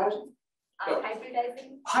 about advertising? No.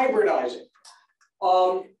 Hybridizing? Hybridizing.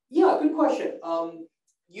 Yeah, good question.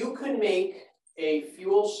 You can make a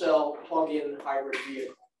fuel cell plug-in hybrid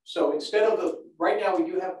vehicle. So instead of right now we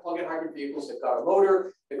do have plug-in hybrid vehicles. They've got a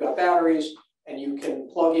motor, they've got batteries, and you can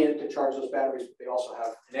plug in to charge those batteries, but they also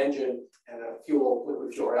have an engine and a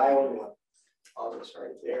liquid fuel. I own one. It's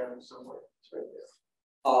right there somewhere. It's right there.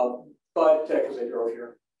 But because I drove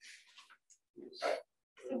here.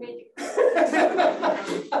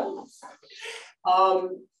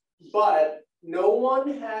 But no one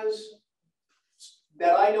has,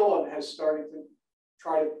 that I know of, has started to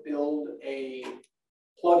try to build a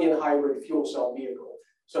plug-in hybrid fuel cell vehicle.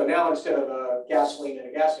 So now instead of a gasoline and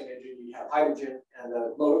a gasoline engine, you have hydrogen and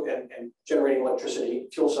a motor and generating electricity,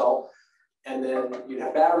 fuel cell. And then you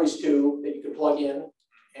have batteries too that you can plug in.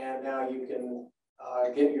 And now you can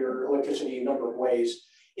get your electricity a number of ways.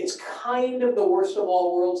 It's kind of the worst of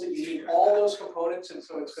all worlds that you need all those components, and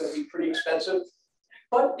so it's going to be pretty expensive.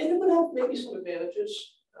 But it would have maybe some advantages.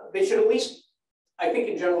 They should at least, I think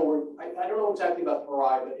in general, I don't know exactly about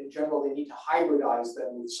Mirai, but in general, they need to hybridize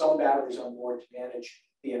them with some batteries on board to manage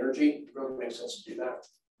the energy. It really makes sense to do that.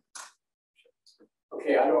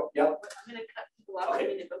 Okay, I'm going to cut people off in a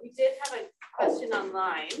minute, but we did have a question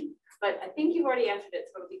online, but I think you've already answered it,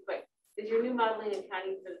 so it'll be quick. Is your new modeling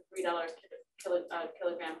accounting for the $3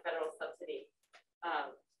 kilogram federal subsidy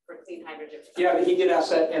for clean hydrogen? Yeah, he did ask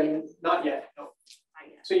that, and not yet. No. Not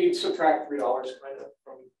yet. So you'd subtract $3 kind of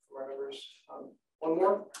from our numbers. One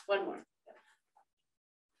more. One more.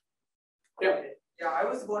 Yeah. Yeah, I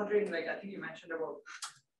was wondering, like, I think you mentioned about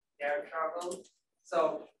air travel.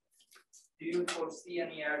 So do you foresee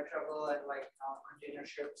any air travel and like container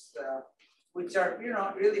ships, which are, you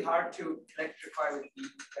know, really hard to electrify with the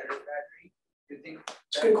better battery? Do you think?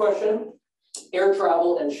 It's a good question. Air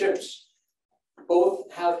travel and ships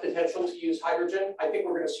both have potential to use hydrogen. I think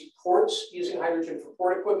we're going to see ports using hydrogen for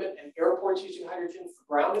port equipment and airports using hydrogen for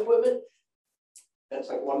ground equipment. That's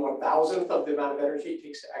like 1/1000th of the amount of energy it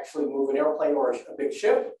takes to actually move an airplane or a big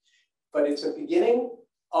ship, but it's a beginning.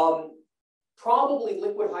 Probably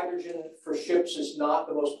liquid hydrogen for ships is not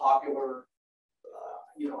the most popular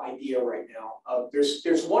idea right now.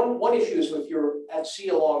 There's one issue is if you're at sea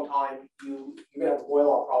a long time, you're gonna have a boil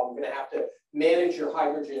off problem. You're gonna have to manage your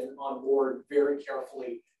hydrogen on board very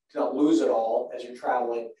carefully to not lose it all as you're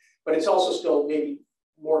traveling. But it's also still maybe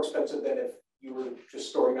more expensive than if you were just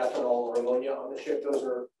storing ethanol or ammonia on the ship.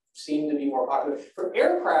 Those seem to be more popular. For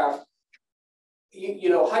aircraft,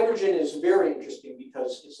 hydrogen is very interesting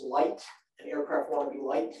because it's light and aircraft want to be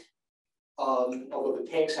light. Although the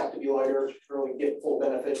tanks have to be lighter to really get full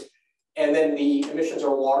benefit. And then the emissions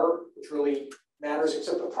are water, which really matters,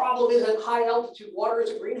 except the problem is at high altitude, water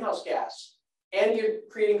is a greenhouse gas and you're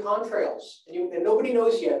creating contrails and nobody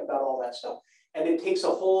knows yet about all that stuff. And it takes a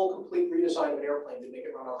whole complete redesign of an airplane to make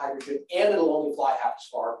it run on hydrogen, and it'll only fly half as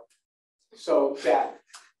far. So that,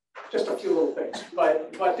 just a few little things.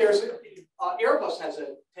 But there's, Airbus has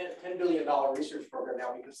a $10 billion research program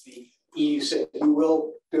now because the EU said you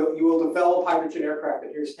will develop hydrogen aircraft,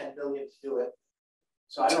 and here's 10 billion to do it.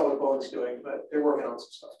 So I don't know what Boeing's doing, but they're working on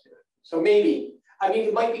some stuff too. So maybe,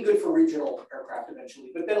 it might be good for regional aircraft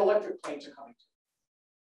eventually, but then electric planes are coming too.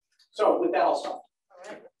 So with that, I'll stop.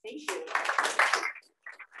 All right, thank you.